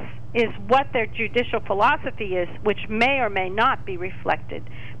matters is what their judicial philosophy is, which may or may not be reflected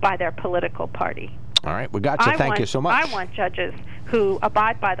by their political party. All right, we got you. Thank you so much. I want judges who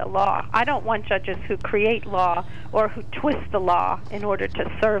abide by the law. I don't want judges who create law or who twist the law in order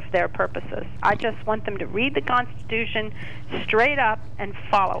to serve their purposes. I just want them to read the Constitution straight up and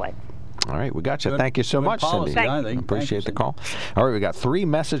follow it. All right, we got you. Thank you so much, policy, Cindy. I think. Appreciate the call. All right, we got 3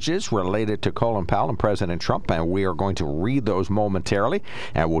 messages related to Colin Powell and President Trump, and we are going to read those momentarily,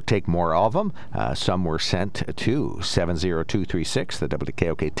 and we'll take more of them. Some were sent to 70236, the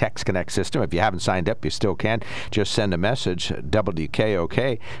WKOK Text Connect system. If you haven't signed up, you still can. Just send a message,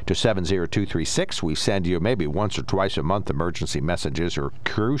 WKOK, to 70236. We send you maybe once or twice a month emergency messages or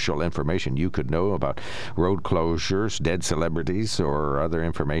crucial information you could know about road closures, dead celebrities, or other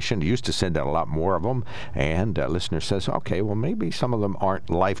information. Used to send out a lot more of them, and a listener says, okay, well, maybe some of them aren't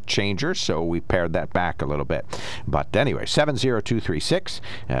life changers, so we pared that back a little bit. But anyway, 70236,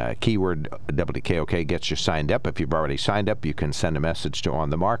 keyword WKOK gets you signed up. If you've already signed up, you can send a message to On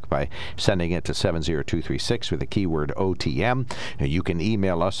the Mark by sending it to 70236 with the keyword OTM. You can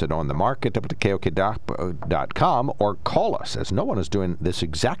email us at onthemark@WKOK.com or call us, as no one is doing this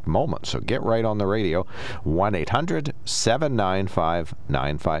exact moment, so get right on the radio,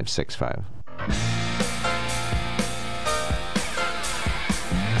 1-800-795-9565.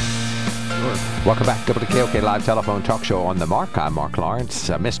 Sure. Welcome back to WKOK Live Telephone Talk Show on the Mark. I'm Mark Lawrence.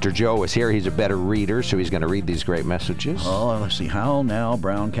 Mr. Joe is here. He's a better reader, so he's going to read these great messages. Oh, let's see. How now,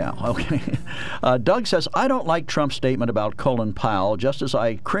 brown cow. Okay. Doug says, I don't like Trump's statement about Colin Powell, just as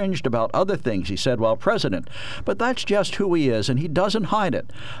I cringed about other things he said while president. But that's just who he is, and he doesn't hide it.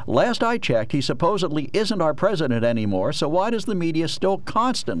 Last I checked, he supposedly isn't our president anymore, so why does the media still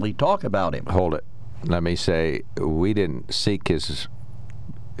constantly talk about him? Hold it. Let me say, we didn't seek his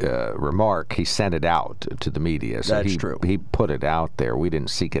remark. He sent it out to the media. So That's true. He put it out there. We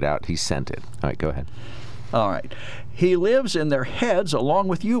didn't seek it out. He sent it. All right, go ahead. All right. He lives in their heads along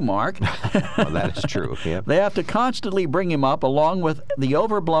with you, Mark. Well, that is true. Yep. They have to constantly bring him up along with the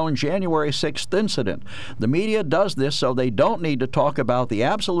overblown January 6th incident. The media does this so they don't need to talk about the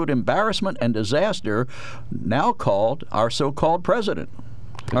absolute embarrassment and disaster now called our so-called president.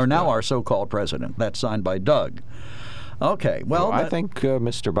 Or now our so-called president. That's signed by Doug. Okay, well, I think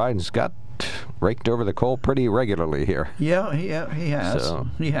Mr. Biden's got raked over the coal pretty regularly here. Yeah, he has. So,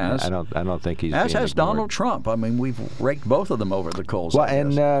 he has. I don't think he's. As being has ignored. Donald Trump. I mean, we've raked both of them over the coals. Well,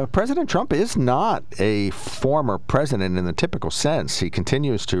 and President Trump is not a former president in the typical sense. He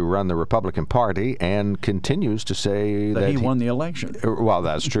continues to run the Republican Party and continues to say that he won the election. Well,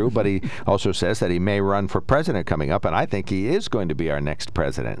 that's true, but he also says that he may run for president coming up, and I think he is going to be our next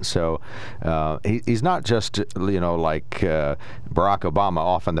president. So he's not just like Barack Obama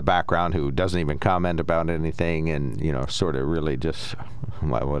off in the background who doesn't even comment about anything and sort of really just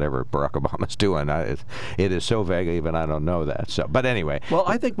whatever Barack Obama's doing. It is so vague, even I don't know that. So, but anyway. Well,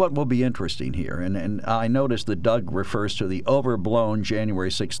 I think what will be interesting here, and I noticed that Doug refers to the overblown January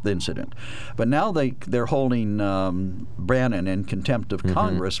 6th incident, but now they're holding Bannon in contempt of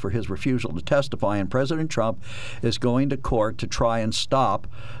Congress for his refusal to testify, and President Trump is going to court to try and stop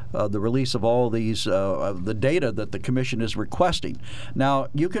the release of all these the data that the commission is requesting. Now,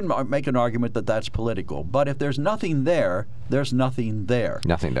 you can make an argument that that's political, but if there's nothing there, there's nothing there.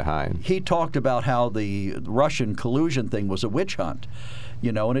 Nothing to hide. He talked about how the Russian collusion thing was a witch hunt,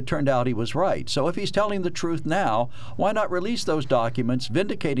 and it turned out he was right. So if he's telling the truth now, why not release those documents,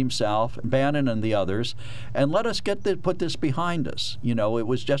 vindicate himself, Bannon and the others, and let us put this behind us? It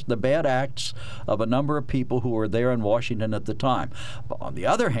was just the bad acts of a number of people who were there in Washington at the time. But on the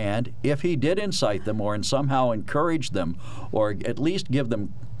other hand, if he did incite them or somehow encourage them or at least give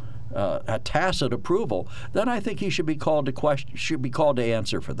them a tacit approval, then I think he should be called to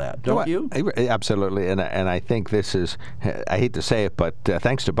answer for that. Don't you? Absolutely, and I think this is. I hate to say it, but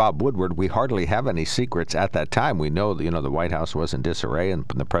thanks to Bob Woodward, we hardly have any secrets at that time. We know that the White House was in disarray, and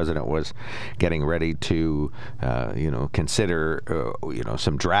the president was getting ready to consider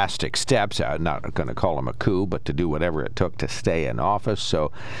some drastic steps. I'm not going to call him a coup, but to do whatever it took to stay in office.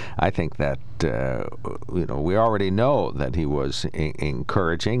 So I think that we already know that he was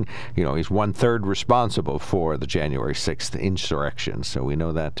encouraging. He's 1/3 responsible for the January 6th insurrection, so we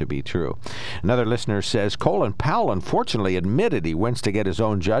know that to be true. Another listener says, Colin Powell unfortunately admitted he wants to get his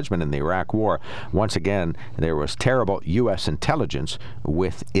own judgment in the Iraq War. Once again, there was terrible U.S. intelligence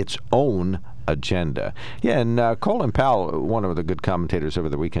with its own agenda. Yeah, and Colin Powell, one of the good commentators over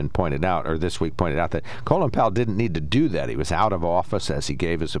the weekend this week pointed out that Colin Powell didn't need to do that. He was out of office as he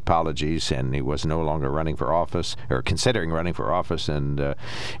gave his apologies, and he was no longer running for office, or considering running for office, and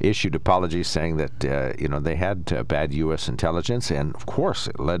issued apologies saying that, they had bad U.S. intelligence, and of course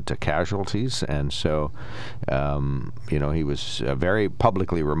it led to casualties, and so, he was very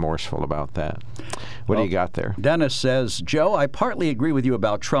publicly remorseful about that. What do you got there? Dennis says, Joe, I partly agree with you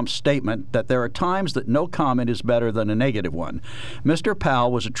about Trump's statement that there are times that no comment is better than a negative one. Mr.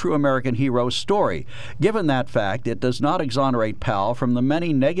 Powell was a true American hero story. Given that fact, it does not exonerate Powell from the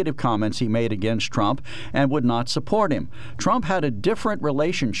many negative comments he made against Trump and would not support him. Trump had a different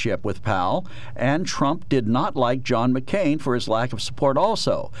relationship with Powell, and Trump did not like John McCain for his lack of support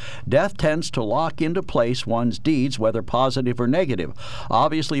also. Death tends to lock into place one's deeds, whether positive or negative.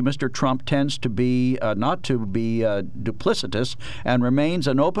 Obviously, Mr. Trump tends to be not to be duplicitous and remains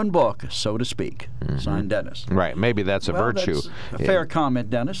an open book, so to speak. Signed, Dennis. Right. Maybe that's a virtue. That's a fair comment,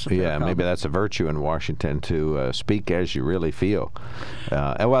 Dennis. Maybe that's a virtue in Washington to speak as you really feel.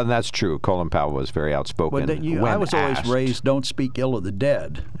 And that's true. Colin Powell was very outspoken. I was always raised, don't speak ill of the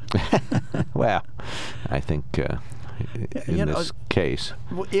dead. Well, I think in this case.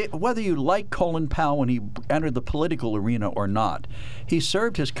 Whether you like Colin Powell when he entered the political arena or not, he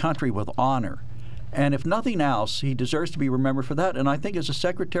served his country with honor. And if nothing else, he deserves to be remembered for that. And I think as a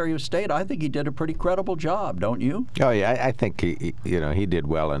Secretary of State, I think he did a pretty credible job, don't you? Oh, yeah. I think he did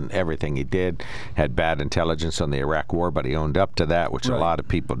well in everything he did. Had bad intelligence on the Iraq War, but he owned up to that, which a lot of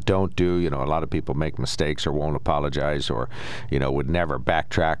people don't do. A lot of people make mistakes or won't apologize or, would never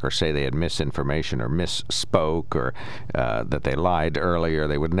backtrack or say they had misinformation or misspoke or that they lied earlier.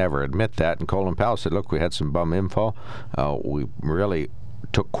 They would never admit that. And Colin Powell said, look, we had some bum info. We really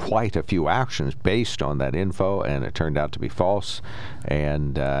took quite a few actions based on that info, and it turned out to be false.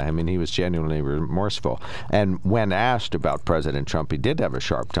 And, he was genuinely remorseful. And when asked about President Trump, he did have a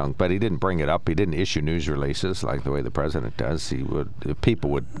sharp tongue, but he didn't bring it up. He didn't issue news releases like the way the president does.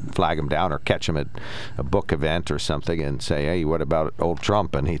 People would flag him down or catch him at a book event or something and say, hey, what about old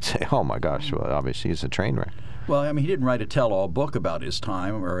Trump? And he'd say, oh, my gosh, well, obviously he's a train wreck. Well, he didn't write a tell-all book about his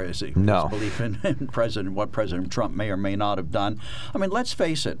time or his belief in what President Trump may or may not have done. Let's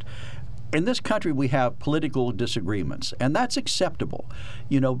face it. In this country, we have political disagreements, and that's acceptable,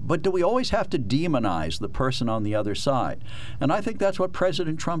 But do we always have to demonize the person on the other side? And I think that's what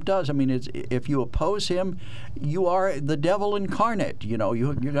President Trump does. If you oppose him, you are the devil incarnate.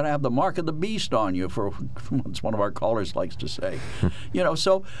 You're going to have the mark of the beast on you, for what one of our callers likes to say.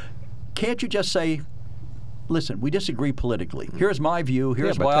 So can't you just say, listen, we disagree politically. Here's my view.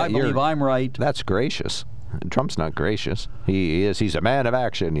 Here's why I believe I'm right. That's gracious. Trump's not gracious. He's a man of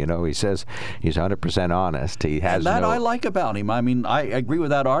action. He says he's 100% honest. He has I like about him. I agree with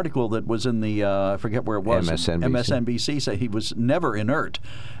that article that was in the I forget where it was. MSNBC said he was never inert,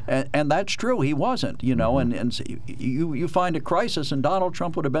 and that's true. He wasn't. And you find a crisis, and Donald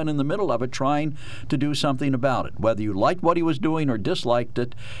Trump would have been in the middle of it, trying to do something about it. Whether you liked what he was doing or disliked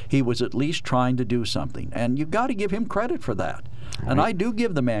it, he was at least trying to do something, and you've got to give him credit for that. And I do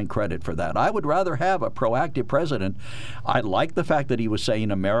give the man credit for that. I would rather have a proactive president. I like the fact that he was saying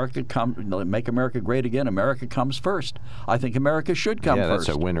make America great again. America comes first. I think America should come first. Yeah, that's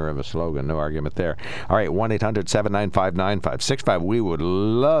a winner of a slogan. No argument there. All right, 1-800-795-9565. We would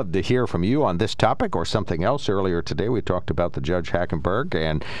love to hear from you on this topic or something else. Earlier today, we talked about the Judge Hackenberg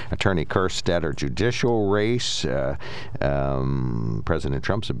and Attorney Kerstetter judicial race. President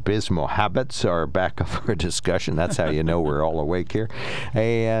Trump's abysmal habits are back up for discussion. That's how you know we're all awake here.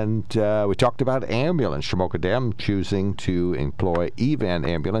 And we talked about ambulance. Shamokin Dam choosing to employ Evan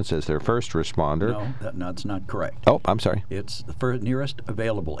Ambulance as their first responder. No, that's not correct. Oh, I'm sorry. It's the nearest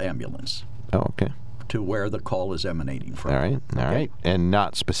available ambulance. Oh, okay. To where the call is emanating from. All right. And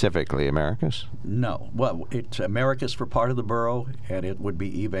not specifically America's? No. Well, it's America's for part of the borough, and it would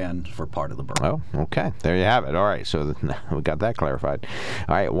be Evan for part of the borough. Oh, okay. There you have it. All right. So we got that clarified.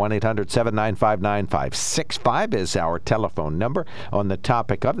 All right. 1-800-795-9565 is our telephone number on the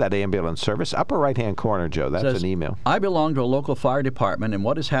topic of that ambulance service. Upper right-hand corner, Joe. That's an email. I belong to a local fire department, and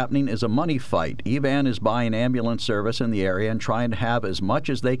what is happening is a money fight. Evan is buying ambulance service in the area and trying to have as much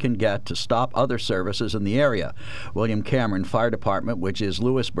as they can get to stop other services in the area. William Cameron Fire Department, which is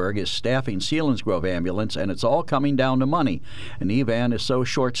Lewisburg, is staffing Selinsgrove Ambulance, and it's all coming down to money. And Evan is so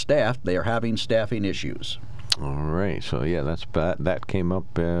short-staffed, they are having staffing issues. All right. So, yeah, that came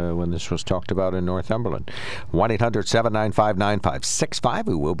up when this was talked about in Northumberland. 1-800-795-9565.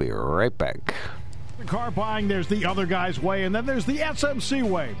 We will be right back. Car buying, there's the other guy's way, and then there's the SMC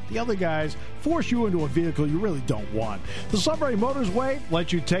way. The other guys force you into a vehicle you really don't want. The Sunbury Motors way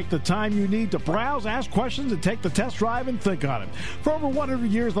lets you take the time you need to browse, ask questions, and take the test drive and think on it. For over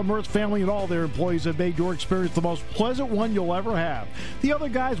 100 years, the Mertz family and all their employees have made your experience the most pleasant one you'll ever have. The other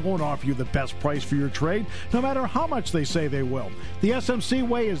guys won't offer you the best price for your trade, no matter how much they say they will. The SMC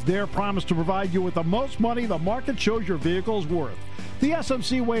way is their promise to provide you with the most money the market shows your vehicle is worth. The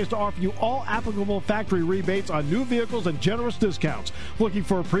SMC way is to offer you all applicable factory rebates on new vehicles and generous discounts. Looking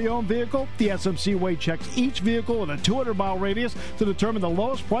for a pre-owned vehicle? The SMC way checks each vehicle in a 200-mile radius to determine the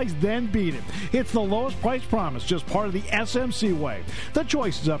lowest price, then beat it. It's the lowest price promise, just part of the SMC way. The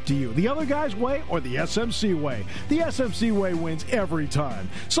choice is up to you, the other guy's way or the SMC way. The SMC way wins every time.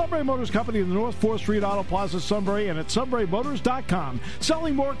 Sunbury Motors Company in the North 4th Street Auto Plaza, Sunbury, and at sunburymotors.com.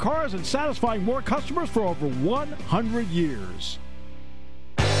 Selling more cars and satisfying more customers for over 100 years.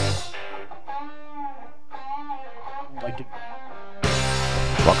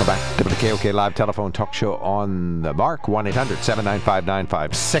 Welcome back to the KOK Live Telephone Talk Show on the Mark.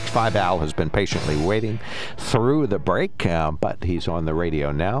 1-800-795-9565. Al has been patiently waiting through the break, but he's on the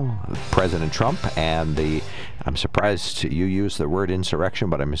radio now. President Trump and I'm surprised you use the word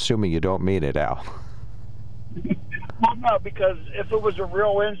insurrection, but I'm assuming you don't mean it, Al. Well, no, because if it was a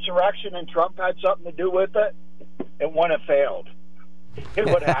real insurrection and Trump had something to do with it, it wouldn't have failed. It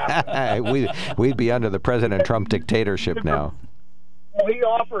would happen. We'd be under the President Trump dictatorship now. Well, he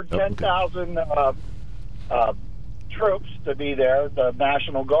offered 10,000 troops to be there, the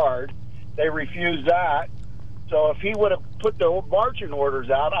National Guard. They refused that. So if he would have put the marching orders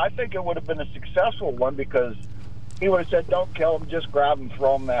out, I think it would have been a successful one, because he would have said, don't kill them, just grab them,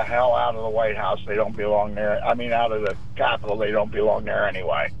 throw them the hell out of the White House. They don't belong there. I mean, out of the Capitol. They don't belong there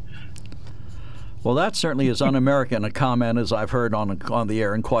anyway. Well, that certainly is un-American a comment as I've heard on the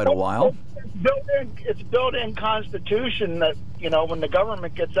air in quite a while. It's built-in Constitution that, when the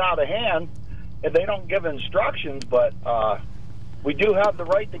government gets out of hand, they don't give instructions, but we do have the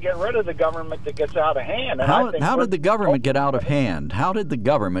right to get rid of the government that gets out of hand. And how did the government get out of hand? How did the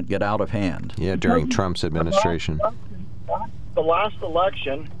government get out of hand? Yeah, during Trump's administration. The last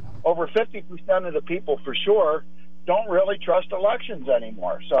election, over 50% of the people, for sure, don't really trust elections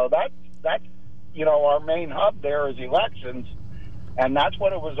anymore. So that's our main hub there is elections, and that's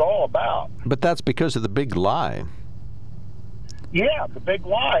what it was all about. But that's because of the big lie. Yeah, the big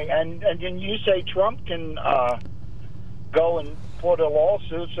lie. And then you say Trump can go and put a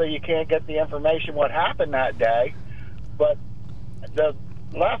lawsuit so you can't get the information what happened that day, but the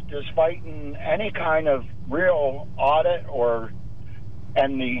left is fighting any kind of real audit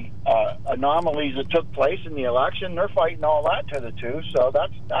and the anomalies that took place in the election. They're fighting all that to the tooth, so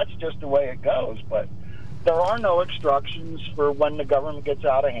that's just the way it goes. But there are no instructions for when the government gets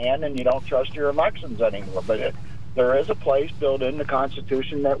out of hand and you don't trust your elections anymore. But there is a place built in the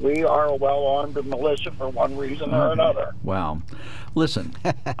Constitution that we are a well-armed militia for one reason or another. Wow. Listen,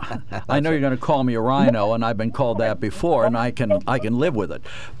 I know you're going to call me a rhino, and I've been called that before, and I can live with it.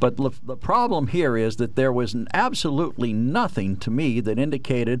 But the problem here is that there was absolutely nothing to me that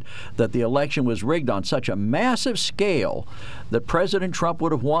indicated that the election was rigged on such a massive scale that President Trump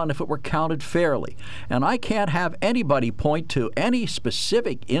would have won if it were counted fairly. And I can't have anybody point to any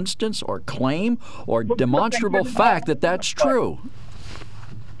specific instance or claim or demonstrable fact that that's true.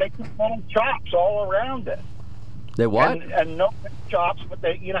 They keep putting chops all around it. They what? And no big chops, but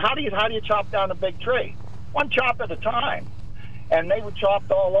they, how do you chop down a big tree? One chop at a time. And they were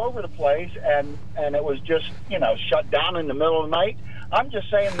chopped all over the place, and it was just, shut down in the middle of the night. I'm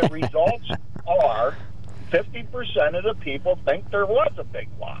just saying the results are 50% of the people think there was a big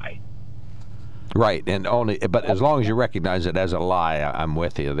lie. Right, but as long as you recognize it as a lie, I'm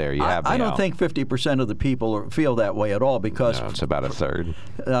with you there. I don't think 50% of the people feel that way at all, because it's about a third.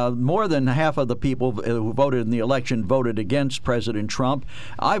 More than half of the people who voted in the election voted against President Trump.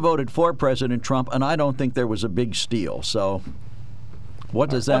 I voted for President Trump, and I don't think there was a big steal. So, what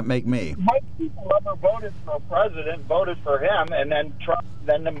does that make me? Most people ever voted for a president voted for him, and then Trump,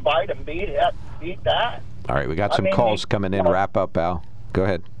 then Biden beat that. All right, we got some calls coming in. Wrap up, Al. Go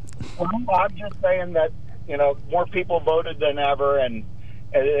ahead. Well, I'm just saying that, more people voted than ever, and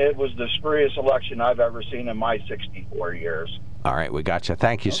it was the screwiest election I've ever seen in my 64 years. All right, we got you.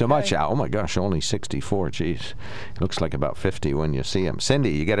 Thank you so much, Al. Oh, my gosh, only 64. Jeez. Looks like about 50 when you see him. Cindy,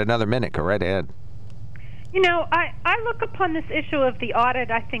 you get another minute. Go right ahead. I look upon this issue of the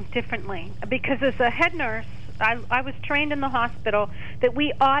audit, I think, differently. Because as a head nurse, I was trained in the hospital that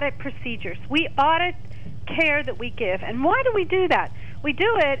we audit procedures. We audit care that we give. And why do we do that? We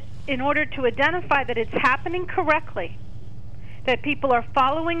do it in order to identify that it's happening correctly, that people are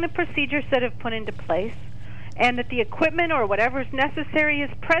following the procedures that have put into place, and that the equipment or whatever is necessary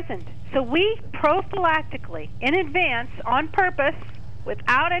is present. So we prophylactically, in advance, on purpose,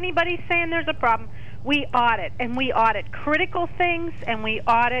 without anybody saying there's a problem, we audit. And we audit critical things, and we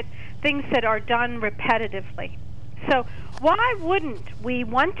audit things that are done repetitively. So why wouldn't we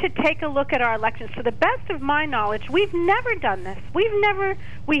want to take a look at our elections? To the best of my knowledge, we've never done this.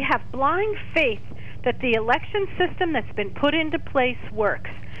 We have blind faith that the election system that's been put into place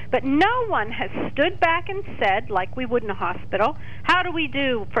works. But no one has stood back and said, like we would in a hospital, how do we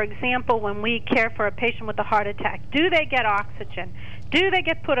do, for example, when we care for a patient with a heart attack? Do they get oxygen? Do they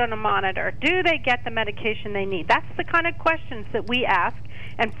get put on a monitor? Do they get the medication they need? That's the kind of questions that we ask.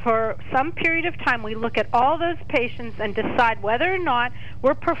 And for some period of time, we look at all those patients and decide whether or not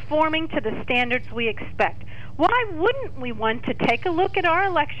we're performing to the standards we expect. Why wouldn't we want to take a look at our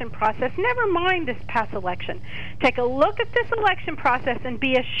election process, never mind this past election, take a look at this election process and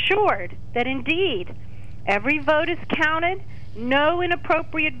be assured that indeed every vote is counted, no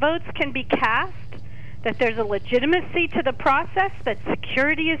inappropriate votes can be cast, that there's a legitimacy to the process, that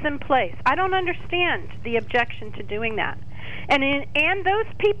security is in place. I don't understand the objection to doing that. And those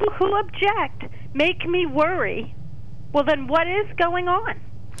people who object make me worry, well, then what is going on?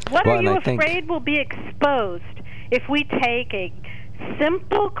 What are you afraid will be exposed if we take a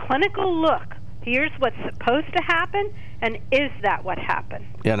simple clinical look? Here's what's supposed to happen, And is that what happened?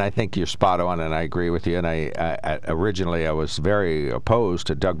 And I think you're spot on, and I agree with you. And I originally I was very opposed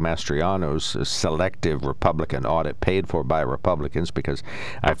to Doug Mastriano's selective Republican audit paid for by Republicans because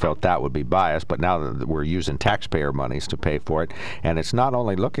I felt that would be biased. But now that we're using taxpayer monies to pay for it, and it's not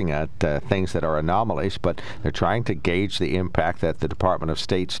only looking at things that are anomalies, but they're trying to gauge the impact that the Department of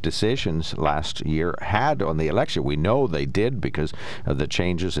State's decisions last year had on the election. We know they did because of the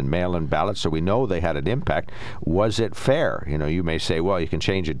changes in mail-in ballots, so we know they had an impact. Was it fair? You know, you may say, well, you can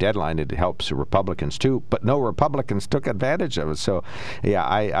change a deadline, it helps Republicans too, but no Republicans took advantage of it. So, yeah,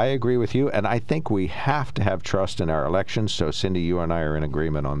 I agree with you, and I think we have to have trust in our elections. So, Cindy, you and I are in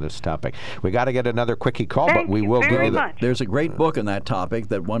agreement on this topic. We got to get another quickie call, but we will give you that. There's a great book on that topic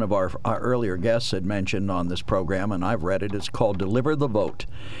that one of our earlier guests had mentioned on this program, and I've read it. It's called Deliver the Vote,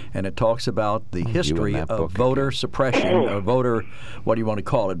 and it talks about the history of voter suppression, or voter, what do you want to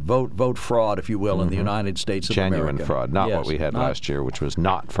call it, vote fraud, if you will, in the United States of America. Genuine fraud. Not what we had last year, which was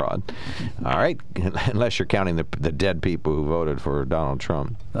not fraud. All right, unless you're counting the dead people who voted for Donald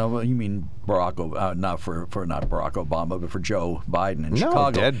Trump. Well, you mean not Barack Obama, but for Joe Biden in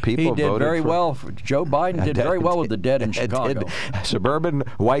Chicago. Dead people he did voted very well. Joe Biden did very well with the dead in Chicago. Suburban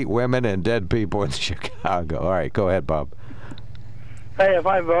white women and dead people in Chicago. All right, go ahead, Bob. Hey, if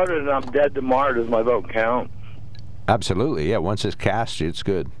I voted and I'm dead tomorrow, does my vote count? Absolutely, yeah. Once it's cast, it's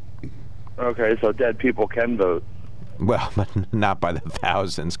good. Okay, so dead people can vote. Well, but not by the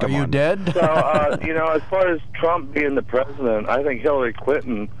thousands. Come on. Are you dead? So, as far as Trump being the president, I think Hillary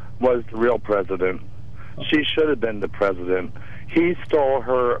Clinton was the real president. She should have been the president. He stole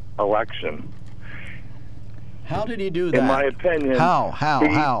her election. How did he do that? In my opinion.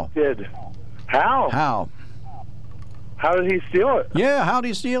 How? He did. How? How did he steal it? Yeah, how did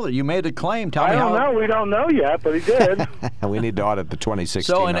he steal it? You made a claim. Tell me how. I don't know. We don't know yet, but he did. We need to audit the 2016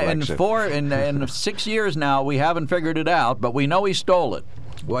 so election. in 6 years now, we haven't figured it out, but we know he stole it.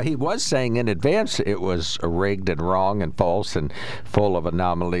 Well, he was saying in advance it was rigged and wrong and false and full of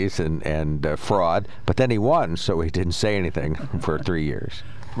anomalies and fraud, but then he won, so he didn't say anything for 3 years.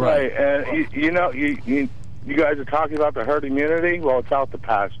 Right, and you guys are talking about the herd immunity? Well, it's out the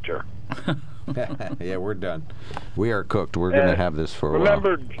pasture. Yeah, we're done. We are cooked. We're going to have this for a while.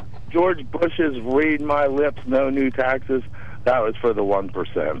 Remember George Bush's read my lips, no new taxes? That was for the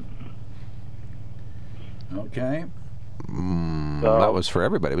 1%. Okay. That was for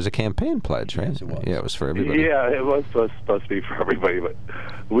everybody. It was a campaign pledge, right? Yes, it was. Yeah, it was for everybody. Yeah, it was supposed to be for everybody, but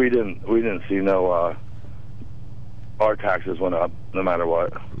we didn't see no. Our taxes went up no matter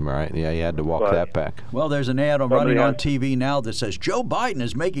what. Right, yeah, you had to walk that back. Well, there's an ad running on TV now that says, Joe Biden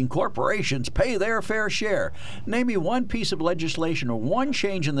is making corporations pay their fair share. Name me one piece of legislation or one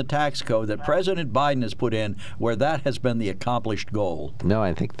change in the tax code that President Biden has put in where that has been the accomplished goal. No,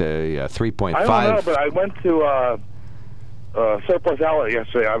 I think the 3.5... I don't know, but I went to Surplus Outlet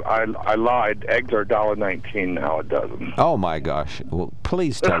yesterday. I lied. Eggs are $1.19 now, a dozen. Oh, my gosh. Well,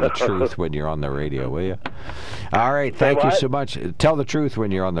 please tell the truth when you're on the radio, will you? All right, thank you so much. Tell the truth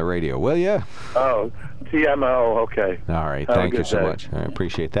when you're on the radio, will you? Oh, TMO, okay. All right, thank you so much. I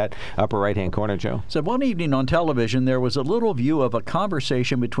appreciate that. Upper right-hand corner, Joe. So one evening on television, there was a little view of a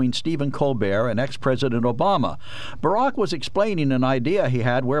conversation between Stephen Colbert and ex-President Obama. Barack was explaining an idea he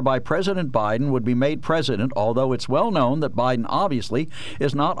had whereby President Biden would be made president, although it's well known that Biden obviously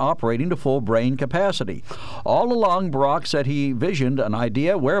is not operating to full brain capacity. All along, Barack said he visioned an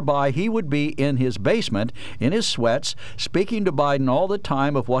idea whereby he would be in his basement, in his sweats, speaking to Biden all the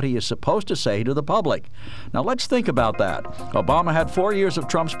time of what he is supposed to say to the public. Now let's think about that. Obama had 4 years of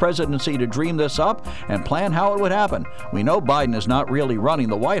Trump's presidency to dream this up and plan how it would happen. We know Biden is not really running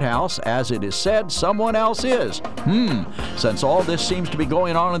the White House. As it is said, someone else is. Since all this seems to be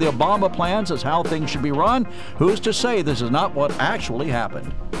going on in the Obama plans as how things should be run, who's to say this is not what actually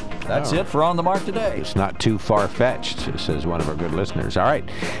happened? That's it for On the Mark today. It's not too far-fetched, says one of our good listeners. All right,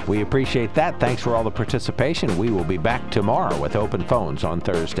 we appreciate that. Thanks for all the participation. We will be back tomorrow with open phones on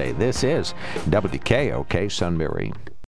Thursday. This is WKOK Sunbury.